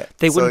play it.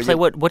 They wouldn't play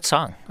what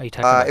song are you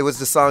talking about? It was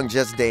the song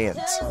Just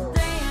Dance.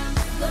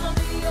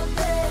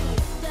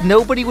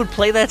 Nobody would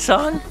play that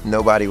song?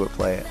 Nobody would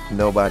play it.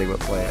 Nobody would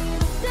play it.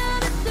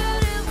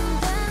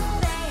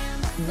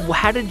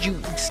 How did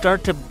you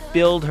start to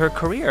build her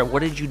career? What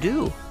did you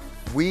do?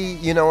 We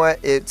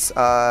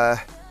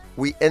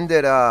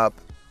ended up,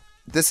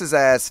 this is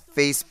as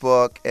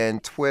Facebook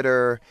and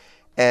Twitter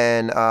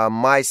and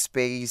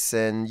MySpace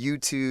and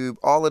YouTube,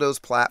 all of those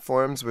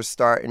platforms were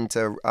starting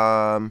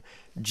to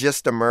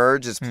just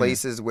emerge as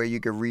places where you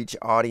could reach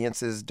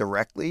audiences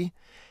directly.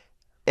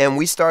 And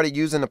we started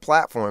using the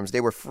platforms. They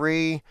were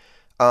free.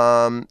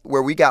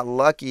 Where we got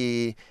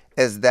lucky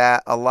is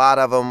that a lot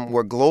of them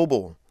were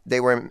global. They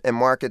were in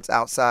markets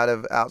outside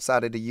of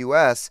the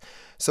U.S.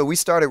 So we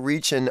started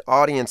reaching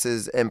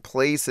audiences and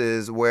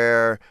places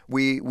where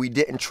we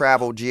didn't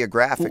travel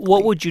geographically.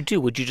 What would you do?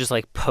 Would you just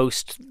like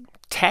post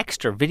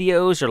text or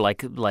videos or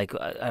like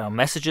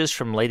messages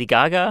from Lady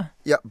Gaga?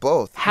 Yeah,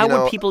 both. How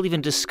would people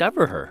even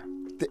discover her?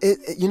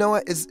 You know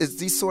what? It's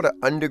these sort of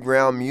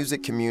underground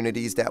music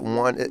communities that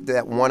want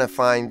to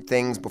find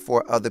things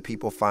before other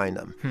people find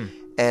them.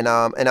 And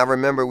I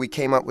remember we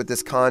came up with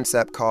this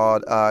concept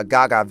called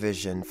Gaga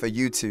Vision for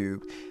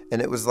YouTube.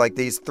 And it was like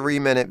these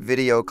 3-minute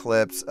video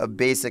clips of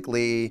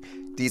basically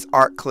these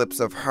art clips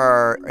of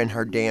her and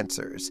her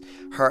dancers.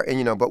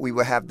 But we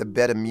would have the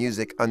bed of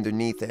music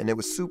underneath it. And it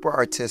was super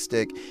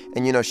artistic.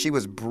 And, she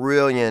was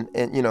brilliant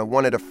and,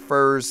 one of the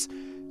first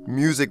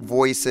music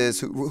voices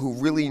who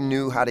really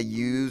knew how to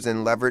use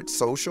and leverage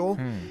social.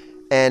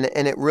 And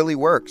it really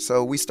worked.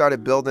 So we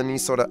started building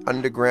these sort of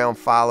underground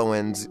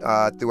followings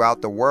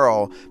throughout the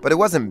world. But it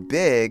wasn't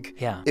big.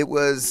 Yeah. It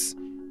was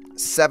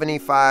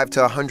 75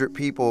 to 100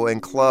 people in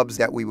clubs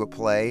that we would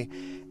play.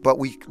 But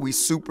we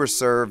super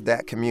served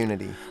that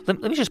community.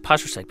 Let me just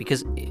pause for a sec,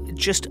 because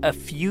just a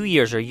few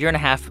years or a year and a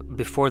half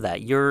before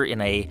that, you're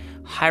in a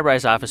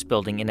high-rise office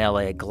building in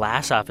L.A., a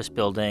glass office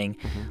building,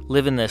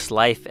 living this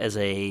life as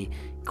a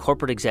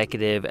corporate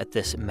executive at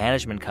this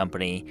management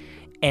company.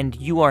 And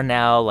you are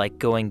now like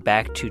going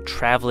back to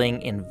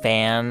traveling in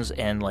vans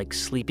and like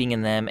sleeping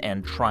in them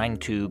and trying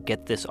to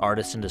get this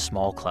artist into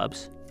small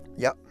clubs?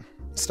 Yep.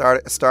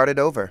 Started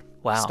over.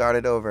 Wow.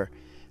 Started over.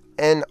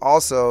 And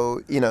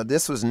also,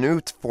 this was new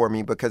for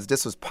me because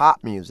this was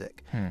pop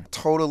music.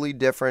 Totally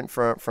different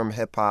from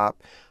hip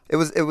hop. It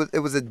was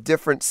a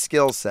different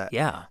skill set.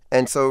 Yeah.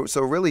 And so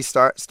really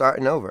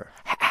starting over.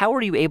 How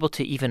were you able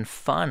to even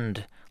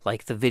fund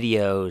like the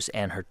videos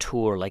and her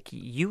tour? Like,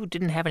 you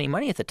didn't have any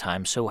money at the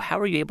time, so how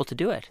were you able to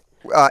do it?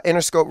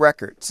 Interscope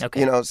Records.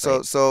 Okay,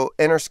 so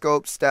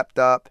Interscope stepped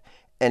up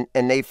and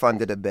they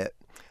funded a bit.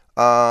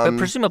 But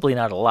presumably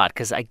not a lot,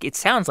 because it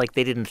sounds like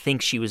they didn't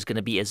think she was going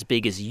to be as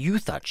big as you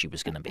thought she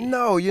was going to be.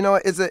 No,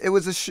 it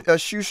was a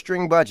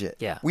shoestring budget.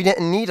 Yeah. We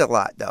didn't need a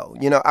lot, though.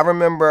 I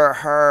remember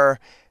her,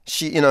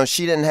 she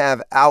didn't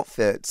have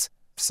outfits,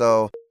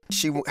 so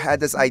she had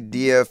this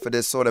idea for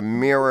this sort of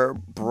mirror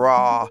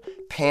bra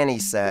panty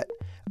set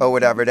or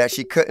whatever that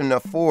she couldn't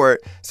afford.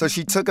 So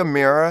she took a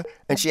mirror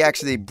and she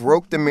actually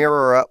broke the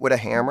mirror up with a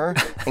hammer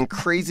and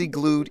crazy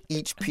glued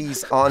each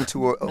piece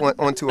onto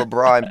a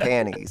bra and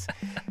panties.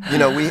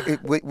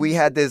 We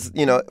had this,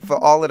 for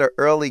all of the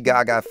early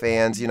Gaga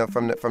fans,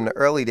 from the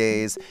early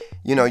days,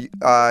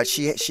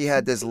 she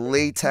had this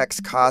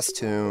latex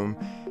costume,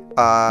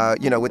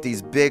 with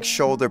these big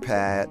shoulder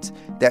pads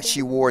that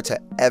she wore to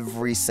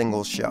every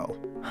single show.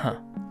 Huh.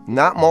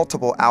 Not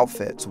multiple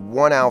outfits,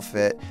 one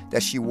outfit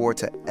that she wore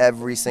to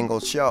every single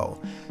show.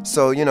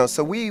 So,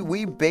 so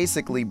we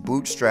basically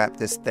bootstrapped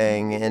this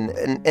thing,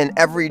 and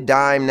every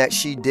dime that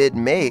she did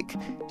make,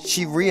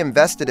 she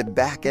reinvested it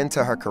back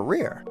into her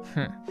career.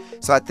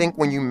 So I think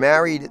when you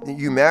marry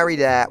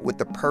that with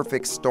the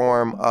perfect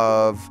storm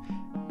of,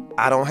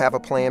 I don't have a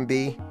plan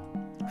B,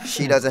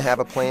 she doesn't have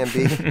a plan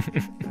B,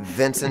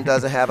 Vincent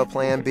doesn't have a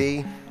plan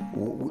B,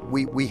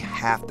 we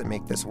have to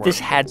make this work. This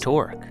had to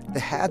work.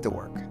 It had to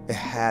work. It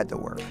had to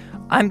work.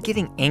 I'm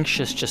getting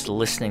anxious just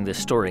listening to this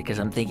story because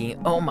I'm thinking,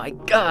 oh my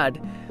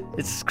God,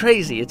 it's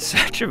crazy. It's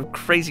such a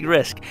crazy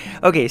risk.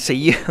 Okay, so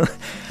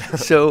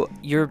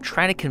you're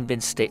trying to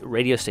convince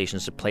radio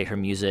stations to play her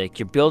music.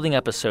 You're building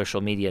up a social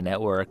media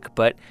network.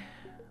 But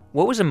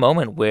what was a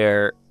moment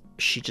where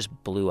she just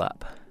blew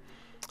up?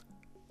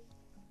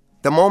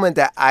 The moment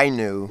that I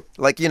knew,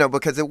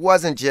 because it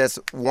wasn't just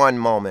one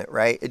moment,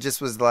 right? It just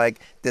was like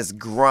this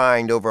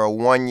grind over a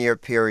 1-year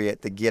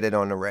period to get it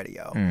on the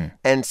radio.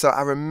 And so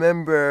I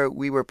remember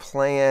we were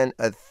playing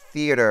a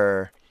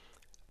theater.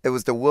 It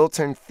was the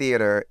Wiltern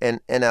Theater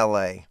in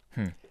L.A.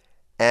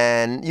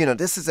 And,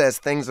 this is as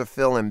things are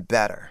feeling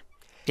better.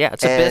 Yeah,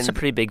 it's a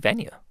pretty big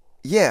venue.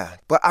 Yeah,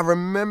 but I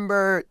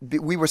remember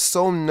we were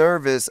so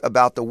nervous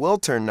about the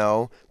Wiltern,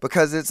 though,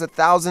 because it's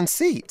 1,000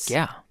 seats.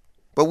 Yeah.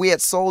 But we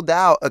had sold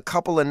out a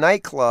couple of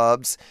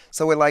nightclubs,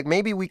 so we're like,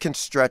 maybe we can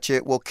stretch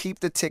it. We'll keep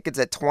the tickets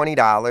at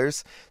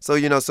 $20, so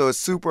it's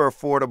super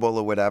affordable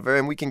or whatever,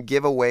 and we can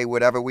give away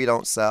whatever we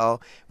don't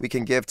sell. We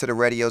can give to the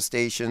radio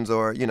stations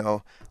or,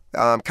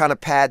 kind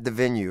of pad the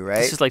venue, right?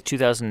 This is like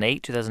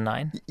 2008,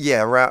 2009?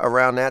 Yeah,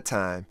 around that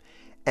time.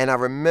 And I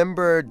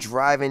remember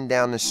driving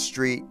down the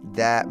street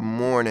that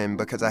morning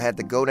because I had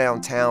to go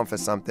downtown for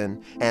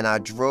something, and I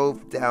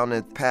drove down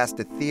and past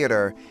the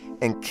theater,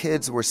 and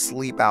kids were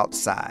asleep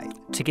outside.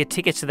 To get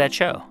tickets to that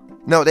show?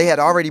 No, they had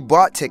already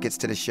bought tickets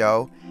to the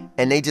show,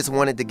 and they just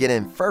wanted to get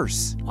in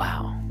first.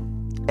 Wow.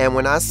 And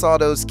when I saw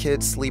those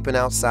kids sleeping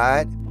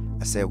outside,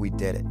 I said, we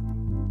did it.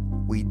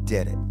 We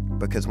did it.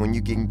 Because when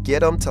you can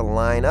get them to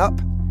line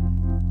up,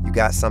 you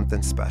got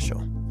something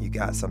special. You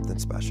got something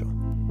special.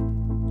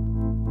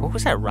 What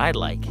was that ride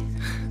like?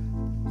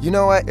 You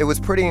know what? It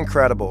was pretty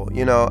incredible.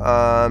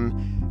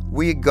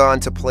 We had gone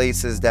to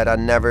places that I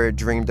never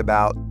dreamed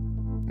about,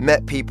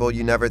 met people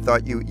you never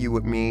thought you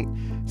would meet.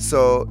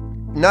 So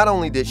not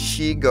only did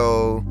she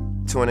go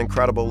to an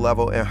incredible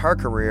level in her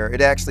career,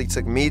 it actually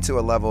took me to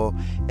a level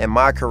in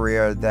my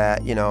career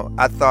that,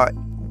 I thought,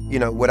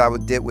 what I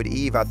did with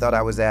Eve, I thought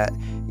I was at,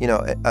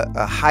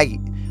 a height.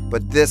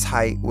 But this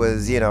height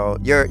was, you're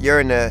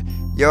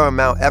on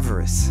Mount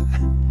Everest.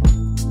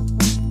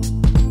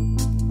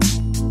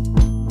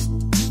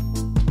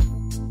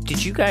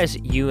 Did you guys,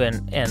 you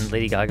and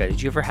Lady Gaga,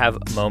 did you ever have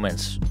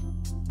moments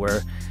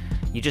where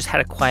you just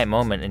had a quiet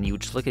moment and you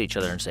would just look at each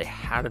other and say,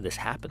 how did this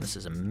happen? This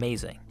is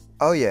amazing.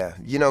 Oh, yeah.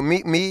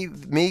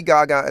 Me,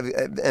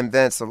 Gaga, and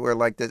Vince were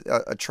like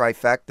a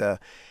trifecta.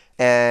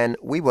 And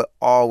we would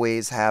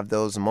always have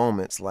those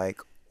moments like,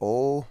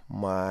 oh,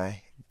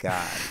 my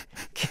God,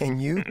 can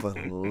you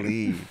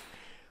believe?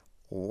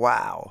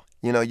 Wow.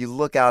 You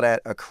look out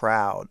at a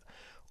crowd.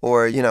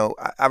 Or,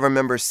 I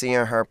remember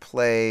seeing her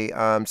play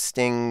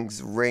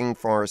Sting's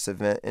Rainforest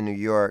event in New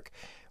York,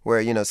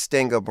 where,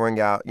 Sting will bring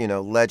out,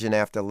 legend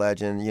after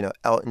legend,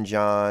 Elton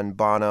John,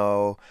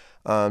 Bono,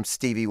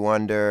 Stevie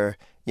Wonder,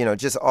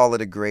 just all of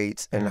the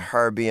greats, and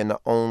her being the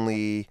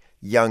only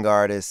young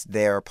artist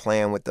there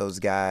playing with those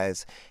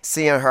guys,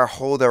 seeing her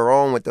hold her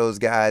own with those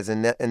guys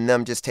and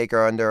them just take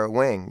her under a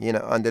wing,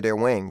 under their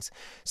wings.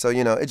 So,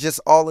 it's just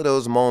all of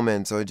those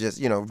moments are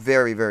just,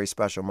 very, very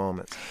special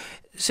moments.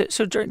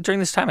 So during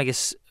this time, I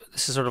guess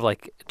this is sort of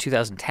like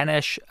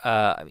 2010-ish,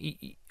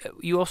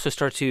 you also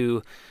start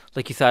to,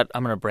 like you thought,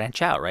 I'm going to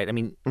branch out, right? I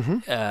mean,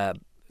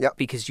 Yep.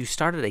 Because you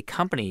started a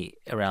company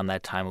around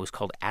that time. It was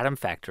called Atom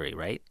Factory,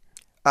 right?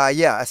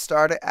 Yeah, I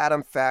started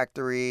Atom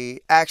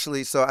Factory.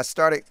 Actually, so I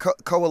started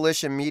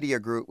Coalition Media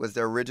Group was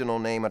the original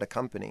name of the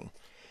company.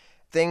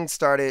 Things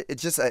started,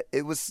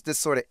 it was this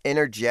sort of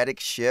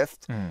energetic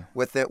shift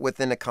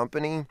within the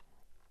company.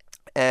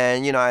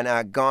 And, and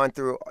I'd gone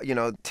through,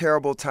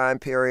 terrible time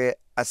period.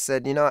 I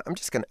said,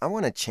 I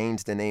want to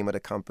change the name of the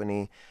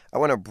company. I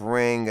want to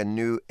bring a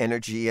new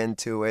energy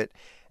into it.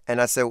 And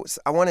I said,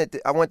 I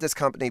want this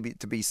company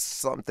to be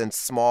something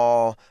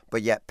small,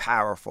 but yet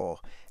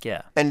powerful.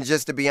 Yeah. And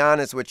just to be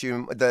honest with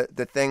you,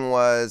 the thing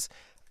was,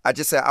 I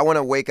just said, I want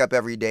to wake up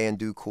every day and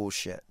do cool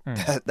shit.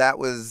 That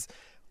was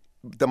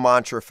the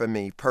mantra for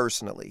me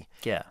personally.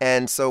 Yeah.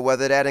 And so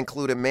whether that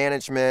included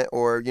management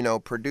or,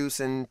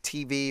 producing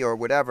TV or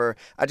whatever,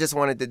 I just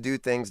wanted to do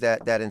things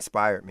that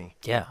inspired me.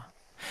 Yeah.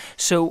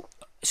 So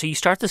you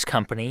start this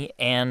company,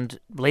 and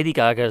Lady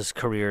Gaga's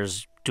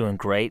career's doing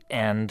great,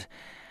 and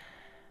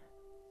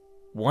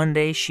one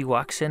day she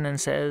walks in and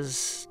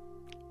says,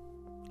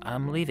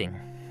 I'm leaving.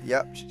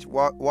 Yep. She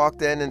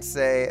walked in and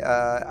say,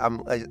 I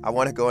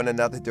want to go in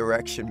another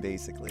direction,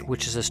 basically.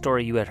 Which is a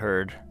story you had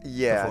heard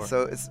before.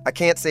 So I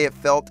can't say it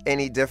felt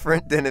any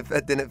different than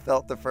it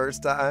felt the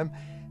first time.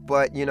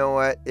 But you know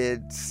what?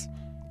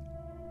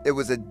 It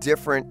was a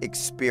different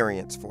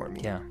experience for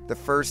me. Yeah. The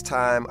first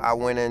time I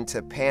went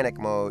into panic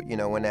mode,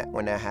 when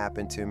that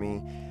happened to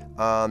me.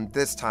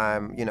 This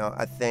time,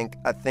 I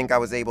think I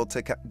was able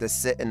to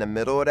sit in the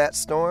middle of that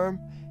storm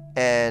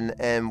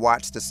and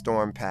watch the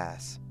storm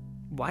pass.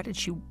 Why did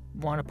she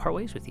want to part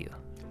ways with you?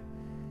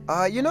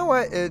 You know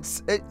what?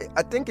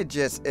 I think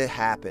it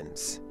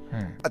happens.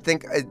 I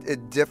think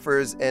it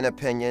differs in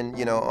opinion,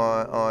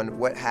 on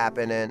what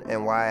happened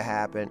and why it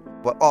happened.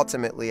 But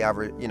ultimately, I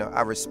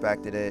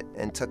respected it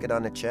and took it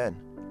on the chin.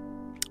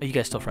 Are you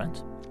guys still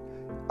friends?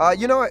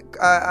 You know what?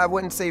 I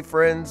wouldn't say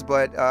friends,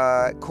 but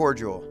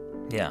cordial.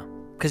 Yeah.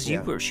 Because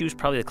she was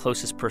probably the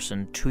closest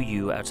person to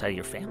you outside of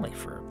your family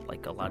for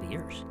like a lot of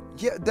years.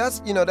 Yeah, that's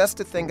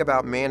the thing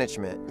about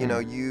management.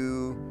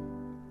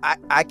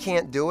 I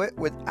can't do it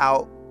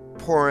without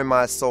pouring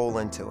my soul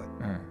into it.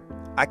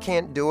 I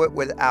can't do it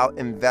without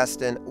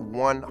investing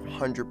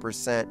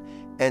 100%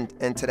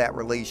 into that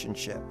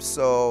relationship.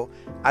 So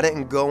I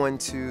didn't go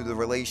into the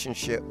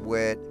relationship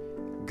with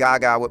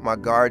Gaga with my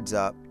guards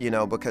up,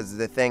 because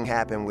the thing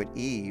happened with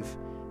Eve.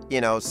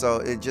 So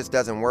it just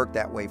doesn't work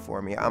that way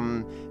for me.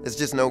 It's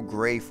just no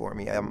gray for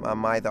me.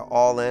 I'm either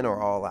all in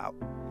or all out.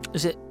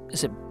 Is it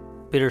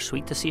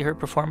bittersweet to see her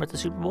perform at the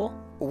Super Bowl?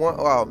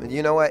 Well,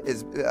 you know what?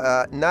 It's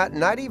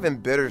not even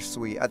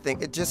bittersweet. I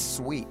think it's just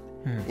sweet.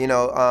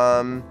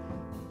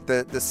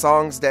 The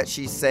songs that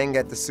she sang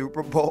at the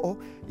Super Bowl,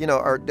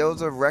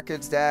 those are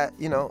records that,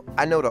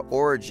 I know the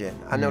origin.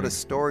 I know the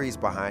stories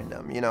behind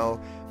them.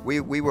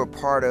 We were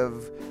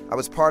I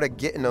was part of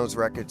getting those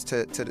records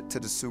to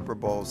the Super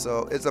Bowl.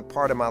 So it's a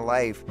part of my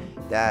life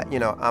that,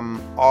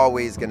 I'm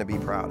always going to be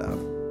proud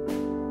of.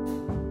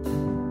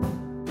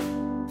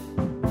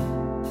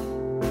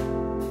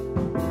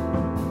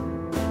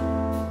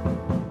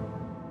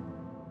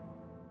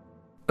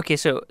 Okay,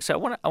 so I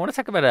want to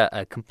talk about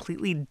a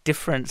completely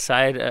different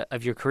side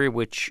of your career,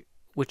 which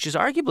is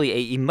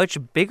arguably a much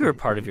bigger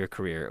part of your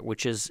career,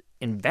 which is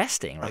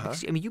investing, right?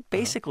 Because, you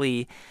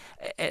basically,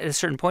 at a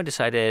certain point,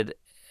 decided,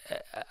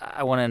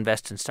 I want to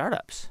invest in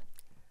startups.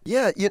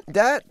 Yeah,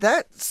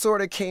 that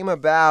sort of came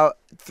about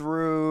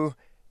through,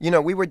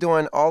 we were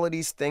doing all of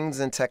these things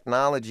in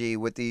technology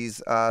with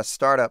these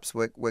startups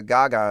with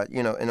Gaga,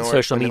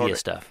 social media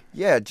stuff.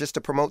 Yeah, just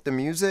to promote the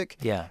music.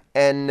 Yeah.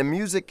 And the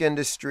music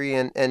industry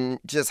and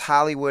just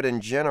Hollywood in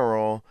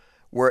general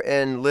were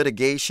in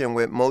litigation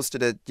with most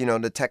of the,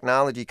 the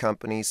technology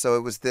companies. So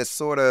it was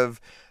this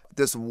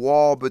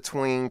wall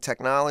between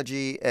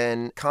technology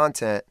and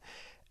content.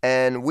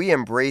 And we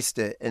embraced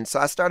it. And so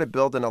I started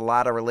building a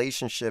lot of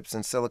relationships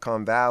in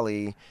Silicon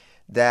Valley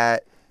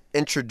that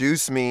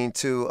introduced me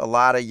to a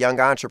lot of young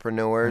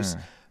entrepreneurs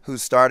who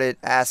started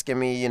asking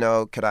me,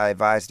 could I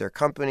advise their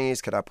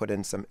companies? Could I put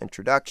in some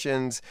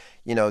introductions?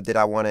 Did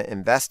I want to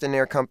invest in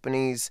their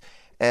companies?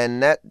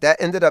 And that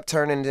ended up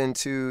turning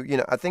into,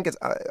 I think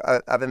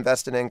I've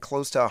invested in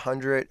close to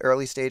 100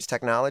 early stage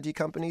technology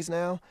companies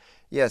now.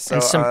 Yeah, so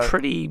and some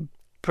pretty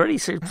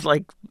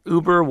like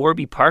Uber,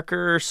 Warby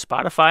Parker,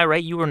 Spotify,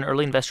 right? You were an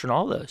early investor in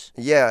all those.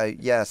 Yeah.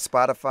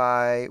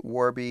 Spotify,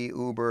 Warby,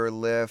 Uber,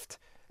 Lyft,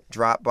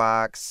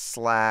 Dropbox,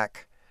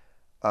 Slack,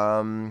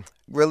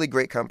 really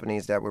great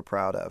companies that we're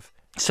proud of.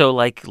 So,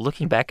 like,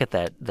 looking back at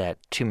that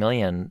 $2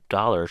 million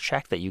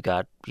check that you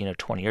got,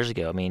 20 years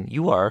ago, I mean,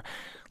 you are,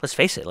 let's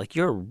face it, like,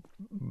 you're a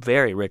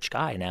very rich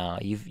guy now.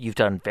 You've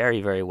done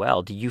very, very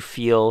well. Do you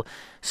feel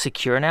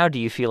secure now? Do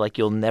you feel like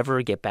you'll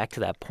never get back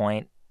to that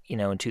point,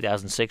 in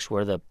 2006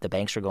 where the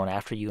banks are going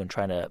after you and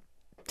trying to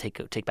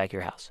take back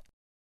your house?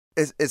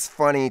 It's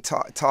funny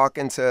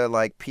talking to,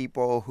 like,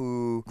 people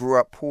who grew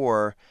up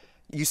poor.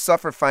 You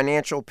suffer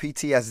financial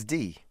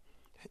PTSD,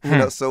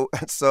 so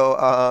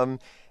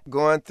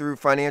going through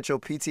financial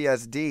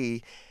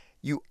PTSD,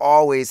 you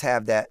always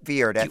have that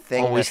fear, that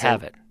thing. You always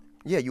have it.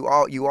 Yeah, you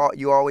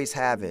always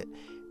have it.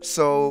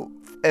 So,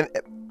 and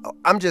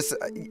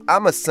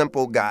I'm a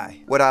simple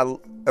guy. What I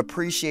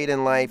appreciate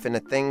in life and the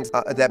things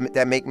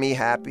that make me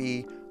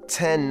happy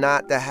tend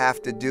not to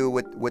have to do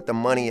with the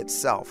money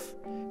itself.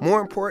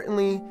 More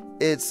importantly,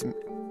 it's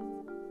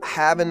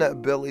having the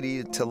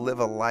ability to live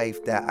a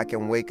life that I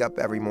can wake up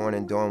every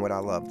morning doing what I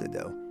love to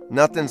do.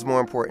 Nothing's more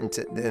important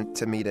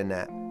to me than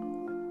that.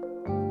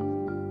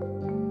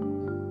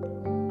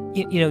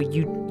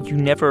 You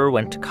never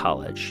went to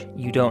college.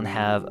 You don't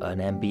have an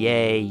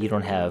MBA. You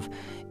don't have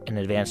an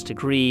advanced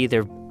degree.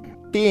 There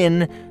have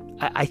been,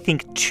 I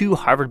think, 2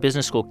 Harvard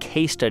Business School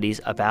case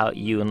studies about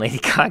you and Lady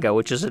Gaga,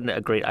 which is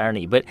a great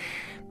irony. But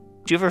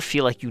do you ever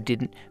feel like you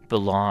didn't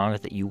belong,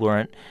 that you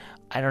weren't,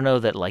 I don't know,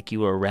 that like you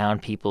were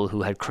around people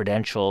who had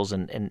credentials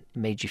and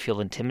made you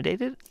feel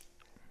intimidated?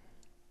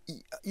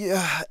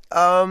 Yeah,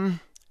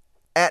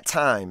 at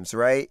times,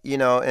 right?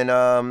 And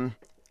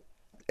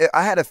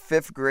I had a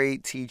 5th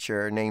grade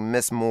teacher named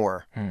Miss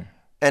Moore.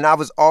 And I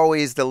was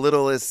always the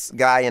littlest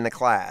guy in the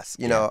class.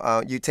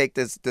 You take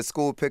the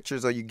school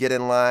pictures or you get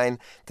in line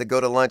to go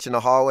to lunch in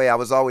the hallway. I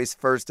was always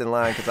first in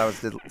line because I was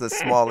the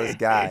smallest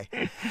guy.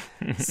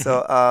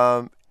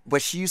 So,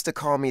 but she used to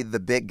call me the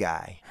big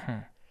guy.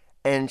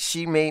 And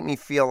she made me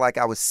feel like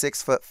I was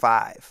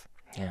 6'5".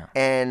 Yeah.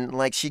 And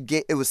like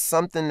it was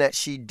something that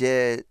she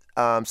did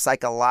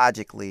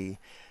psychologically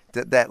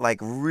that like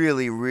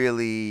really,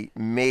 really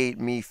made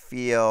me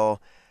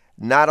feel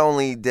not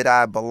only did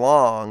I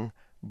belong,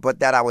 but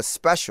that I was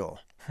special.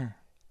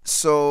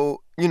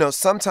 So,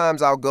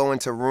 sometimes I'll go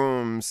into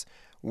rooms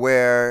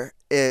where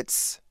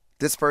it's,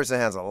 this person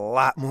has a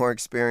lot more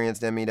experience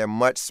than me. They're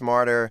much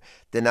smarter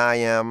than I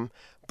am.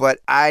 But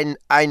I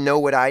know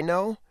what I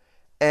know.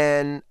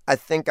 And I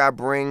think I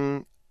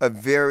bring a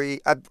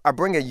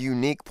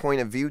unique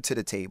point of view to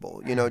the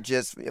table,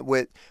 just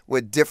with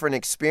different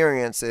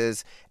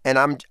experiences. And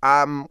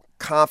I'm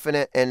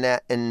confident in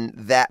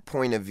that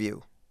point of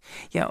view.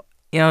 I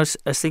was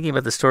thinking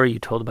about the story you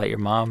told about your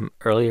mom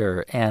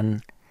earlier,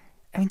 and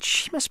I mean,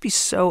 she must be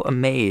so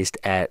amazed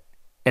at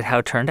how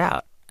it turned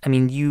out.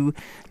 You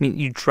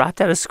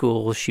dropped out of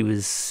school. She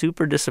was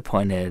super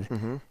disappointed,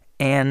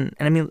 and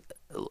I mean,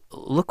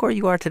 look where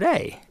you are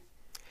today.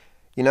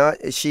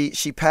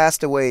 She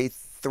passed away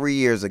 3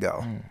 years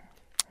ago.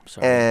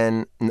 Sorry.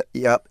 And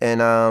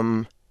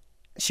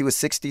she was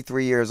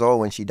 63 years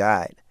old when she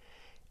died,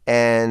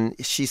 and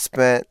she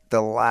spent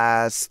the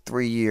last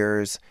 3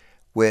 years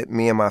with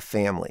me and my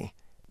family.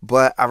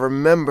 But I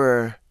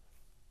remember,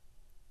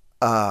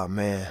 oh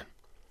man,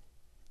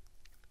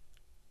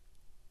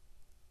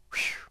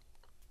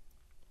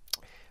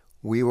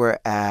 we were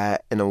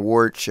at an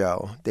award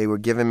show. They were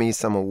giving me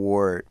some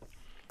award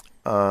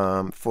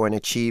for an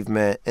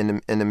achievement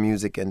in the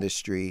music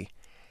industry,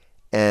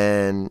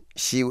 and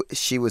she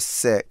was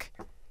sick,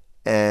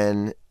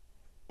 and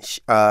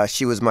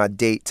she was my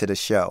date to the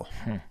show,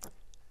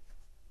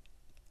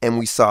 and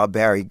we saw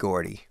Barry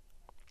Gordy.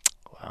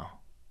 Wow.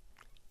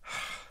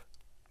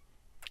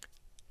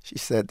 She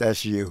said,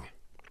 "That's you."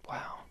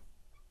 Wow.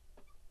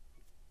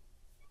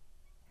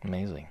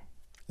 Amazing.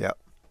 Yep.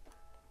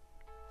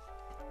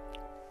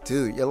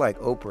 Dude, you're like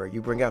Oprah.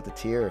 You bring out the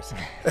tears.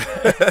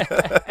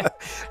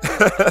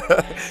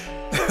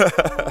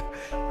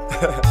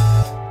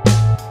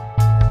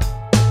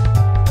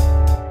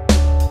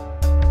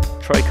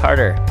 Troy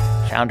Carter,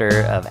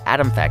 founder of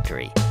Atom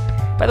Factory.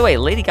 By the way,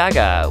 Lady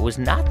Gaga was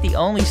not the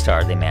only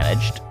star they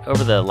managed.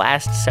 Over the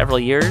last several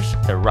years,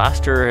 their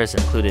roster has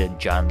included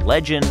John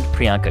Legend,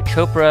 Priyanka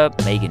Chopra,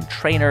 Meghan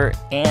Trainor,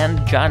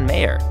 and John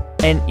Mayer.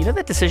 And you know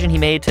that decision he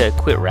made to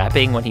quit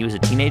rapping when he was a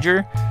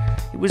teenager?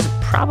 It was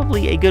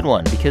probably a good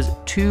one because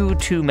Too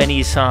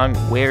Many's song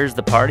Where's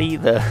the Party,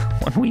 the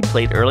one we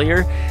played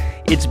earlier,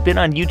 it's been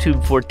on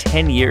YouTube for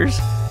 10 years,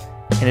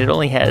 and it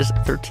only has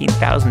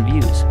 13,000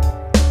 views.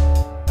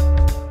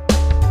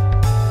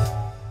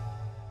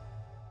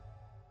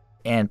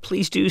 And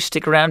please do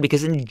stick around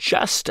because in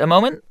just a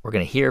moment, we're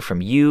going to hear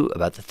from you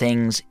about the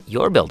things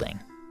you're building.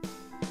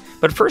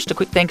 But first, a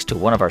quick thanks to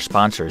one of our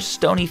sponsors,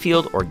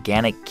 Stonyfield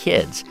Organic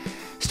Kids.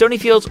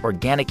 Stonyfield's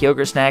organic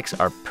yogurt snacks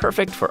are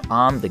perfect for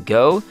on the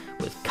go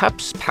with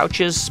cups,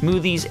 pouches,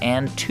 smoothies,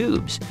 and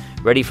tubes.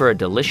 Ready for a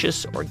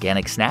delicious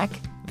organic snack?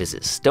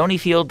 Visit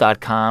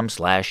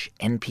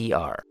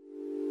stonyfield.com/NPR.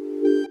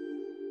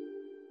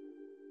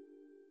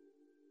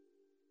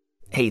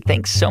 Hey,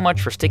 thanks so much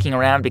for sticking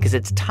around because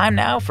it's time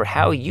now for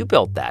How You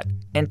Built That.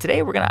 And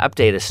today we're going to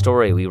update a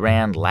story we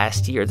ran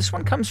last year. This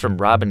one comes from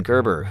Robyn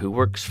Gerber, who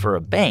works for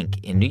a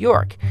bank in New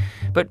York.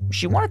 But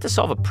she wanted to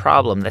solve a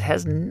problem that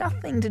has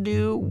nothing to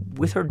do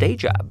with her day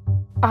job.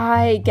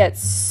 I get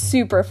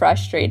super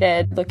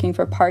frustrated looking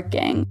for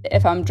parking.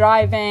 If I'm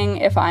driving,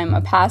 if I'm a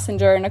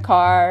passenger in a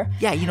car.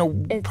 Yeah,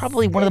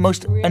 probably one of the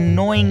most really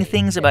annoying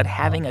things about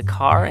having a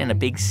car in a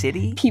big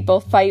city.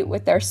 People fight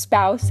with their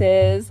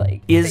spouses.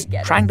 Is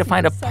trying to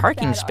find a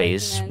parking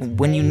space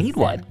when you need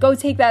one. Go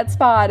take that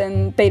spot,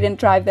 and they didn't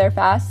drive there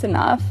fast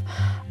enough.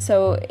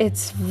 So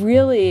it's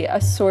really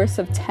a source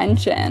of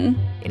tension.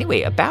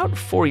 Anyway, about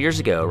 4 years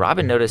ago,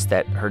 Robyn noticed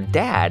that her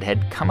dad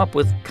had come up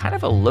with kind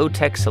of a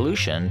low-tech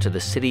solution to the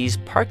city's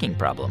parking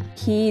problem.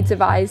 He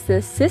devised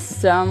this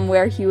system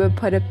where he would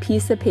put a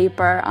piece of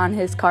paper on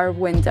his car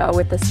window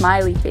with a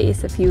smiley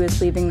face if he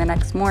was leaving the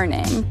next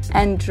morning.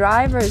 And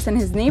drivers in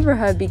his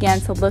neighborhood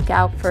began to look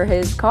out for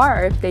his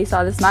car if they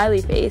saw the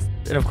smiley face.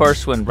 And of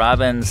course, when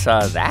Robyn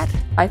saw that,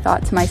 I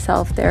thought to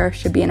myself, there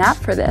should be an app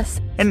for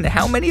this. And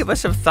how many of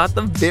us have thought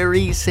the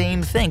very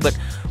same thing? But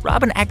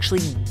Robyn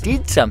actually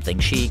did something.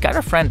 She got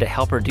a friend to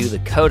help her do the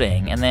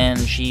coding, and then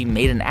she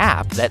made an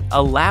app that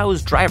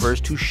allows drivers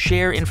to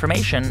share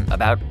information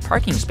about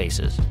parking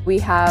spaces. We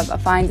have a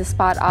find a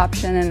spot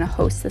option and a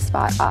host a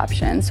spot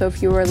option. So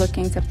if you were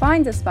looking to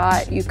find a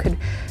spot, you could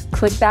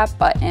click that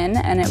button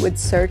and it would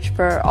search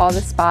for all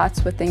the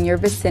spots within your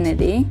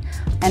vicinity,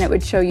 and it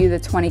would show you the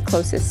 20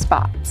 closest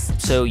spots.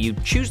 So you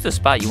choose the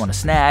spot you want to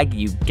snag,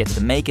 you get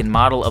the make and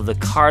model of the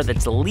car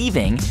that's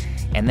leaving,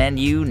 and then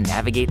you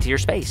navigate to your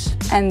space.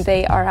 And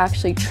they are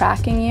actually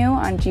tracking you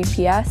on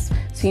GPS,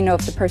 so you know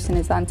if the person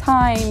is on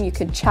time, you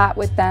could chat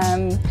with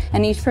them,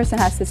 and each person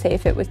has to say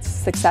if it was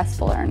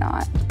successful or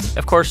not.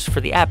 Of course,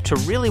 for the app to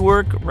really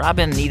work,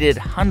 Robyn needed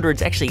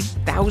hundreds, actually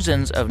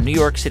thousands of New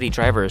York City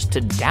drivers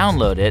to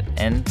download it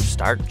and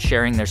start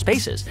sharing their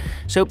spaces.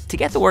 So to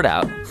get the word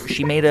out,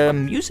 she made a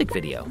music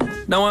video.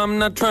 No, I'm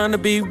not trying to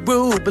be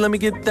rude, but let me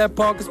get that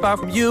parking spot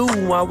from you.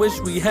 I wish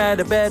we had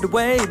a better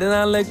way, then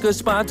I let good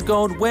spots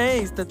go to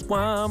waste. That's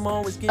why I'm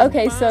always getting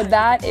Okay, so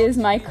that is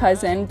my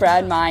cousin,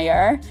 Brad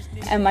Meyer,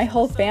 and my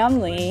whole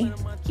family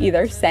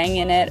either sang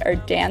in it or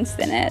danced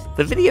in it.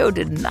 The video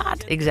did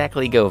not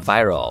exactly go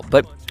viral,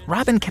 but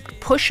Robyn kept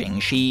pushing.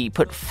 She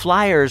put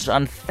flyers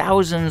on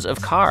thousands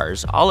of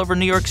cars all over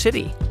New York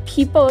City.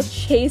 People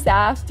chase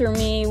after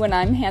me when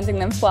I'm handing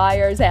them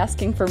flyers,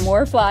 asking for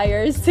more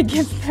flyers to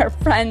give their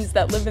friends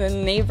that live in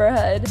the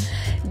neighborhood.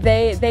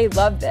 They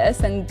love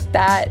this, and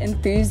that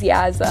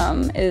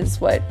enthusiasm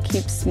is what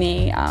keeps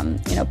me,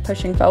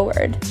 pushing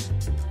forward.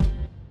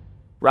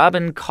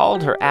 Robyn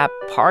called her app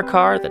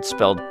Parkarr, that's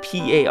spelled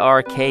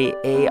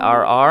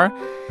Parkarr,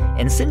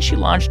 and since she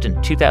launched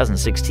in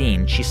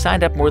 2016, she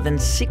signed up more than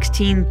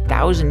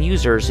 16,000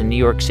 users in New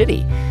York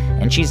City,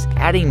 and she's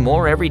adding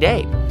more every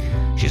day.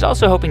 She's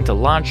also hoping to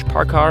launch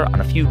Parkarr on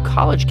a few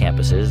college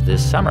campuses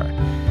this summer.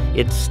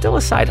 It's still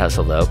a side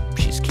hustle, though.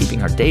 She's keeping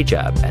her day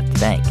job at the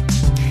bank.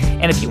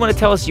 And if you want to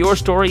tell us your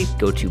story,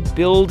 go to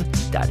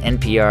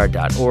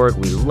build.npr.org.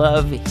 We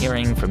love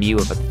hearing from you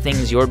about the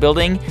things you're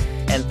building.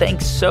 And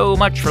thanks so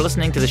much for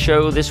listening to the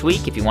show this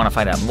week. If you want to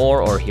find out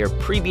more or hear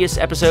previous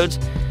episodes,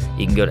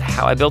 you can go to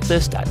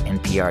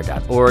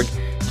howibuiltthis.npr.org.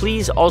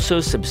 Please also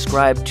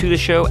subscribe to the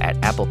show at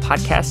Apple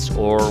Podcasts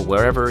or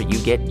wherever you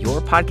get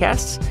your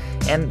podcasts.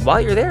 And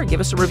while you're there, give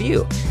us a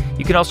review.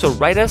 You can also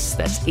write us.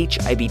 That's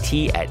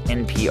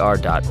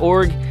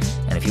HIBT@npr.org.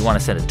 And if you want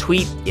to send a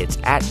tweet, it's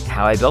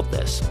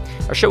 @HowIBuiltThis.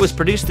 Our show was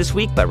produced this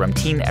week by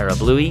Ramteen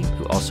Arablouei,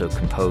 who also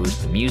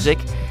composed the music.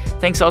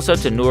 Thanks also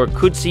to Noor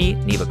Kudsi,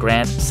 Neva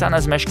Grant,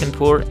 Sanaz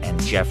Meshkinpour,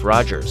 and Jeff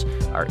Rogers.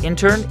 Our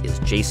intern is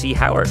JC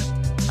Howard.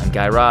 I'm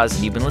Guy Raz,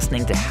 and you've been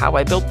listening to How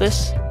I Built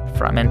This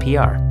from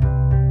NPR.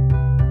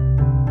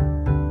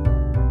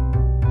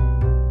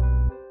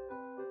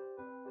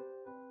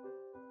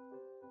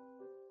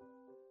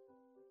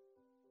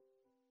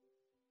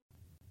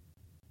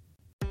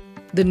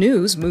 The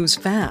news moves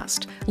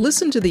fast.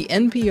 Listen to the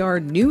NPR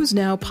News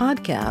Now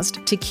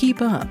podcast to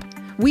keep up.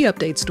 We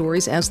update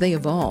stories as they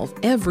evolve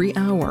every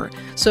hour.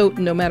 So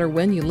no matter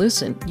when you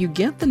listen, you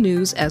get the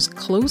news as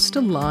close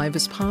to live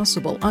as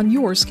possible on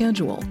your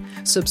schedule.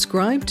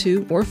 Subscribe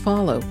to or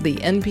follow the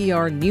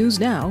NPR News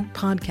Now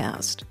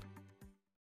podcast.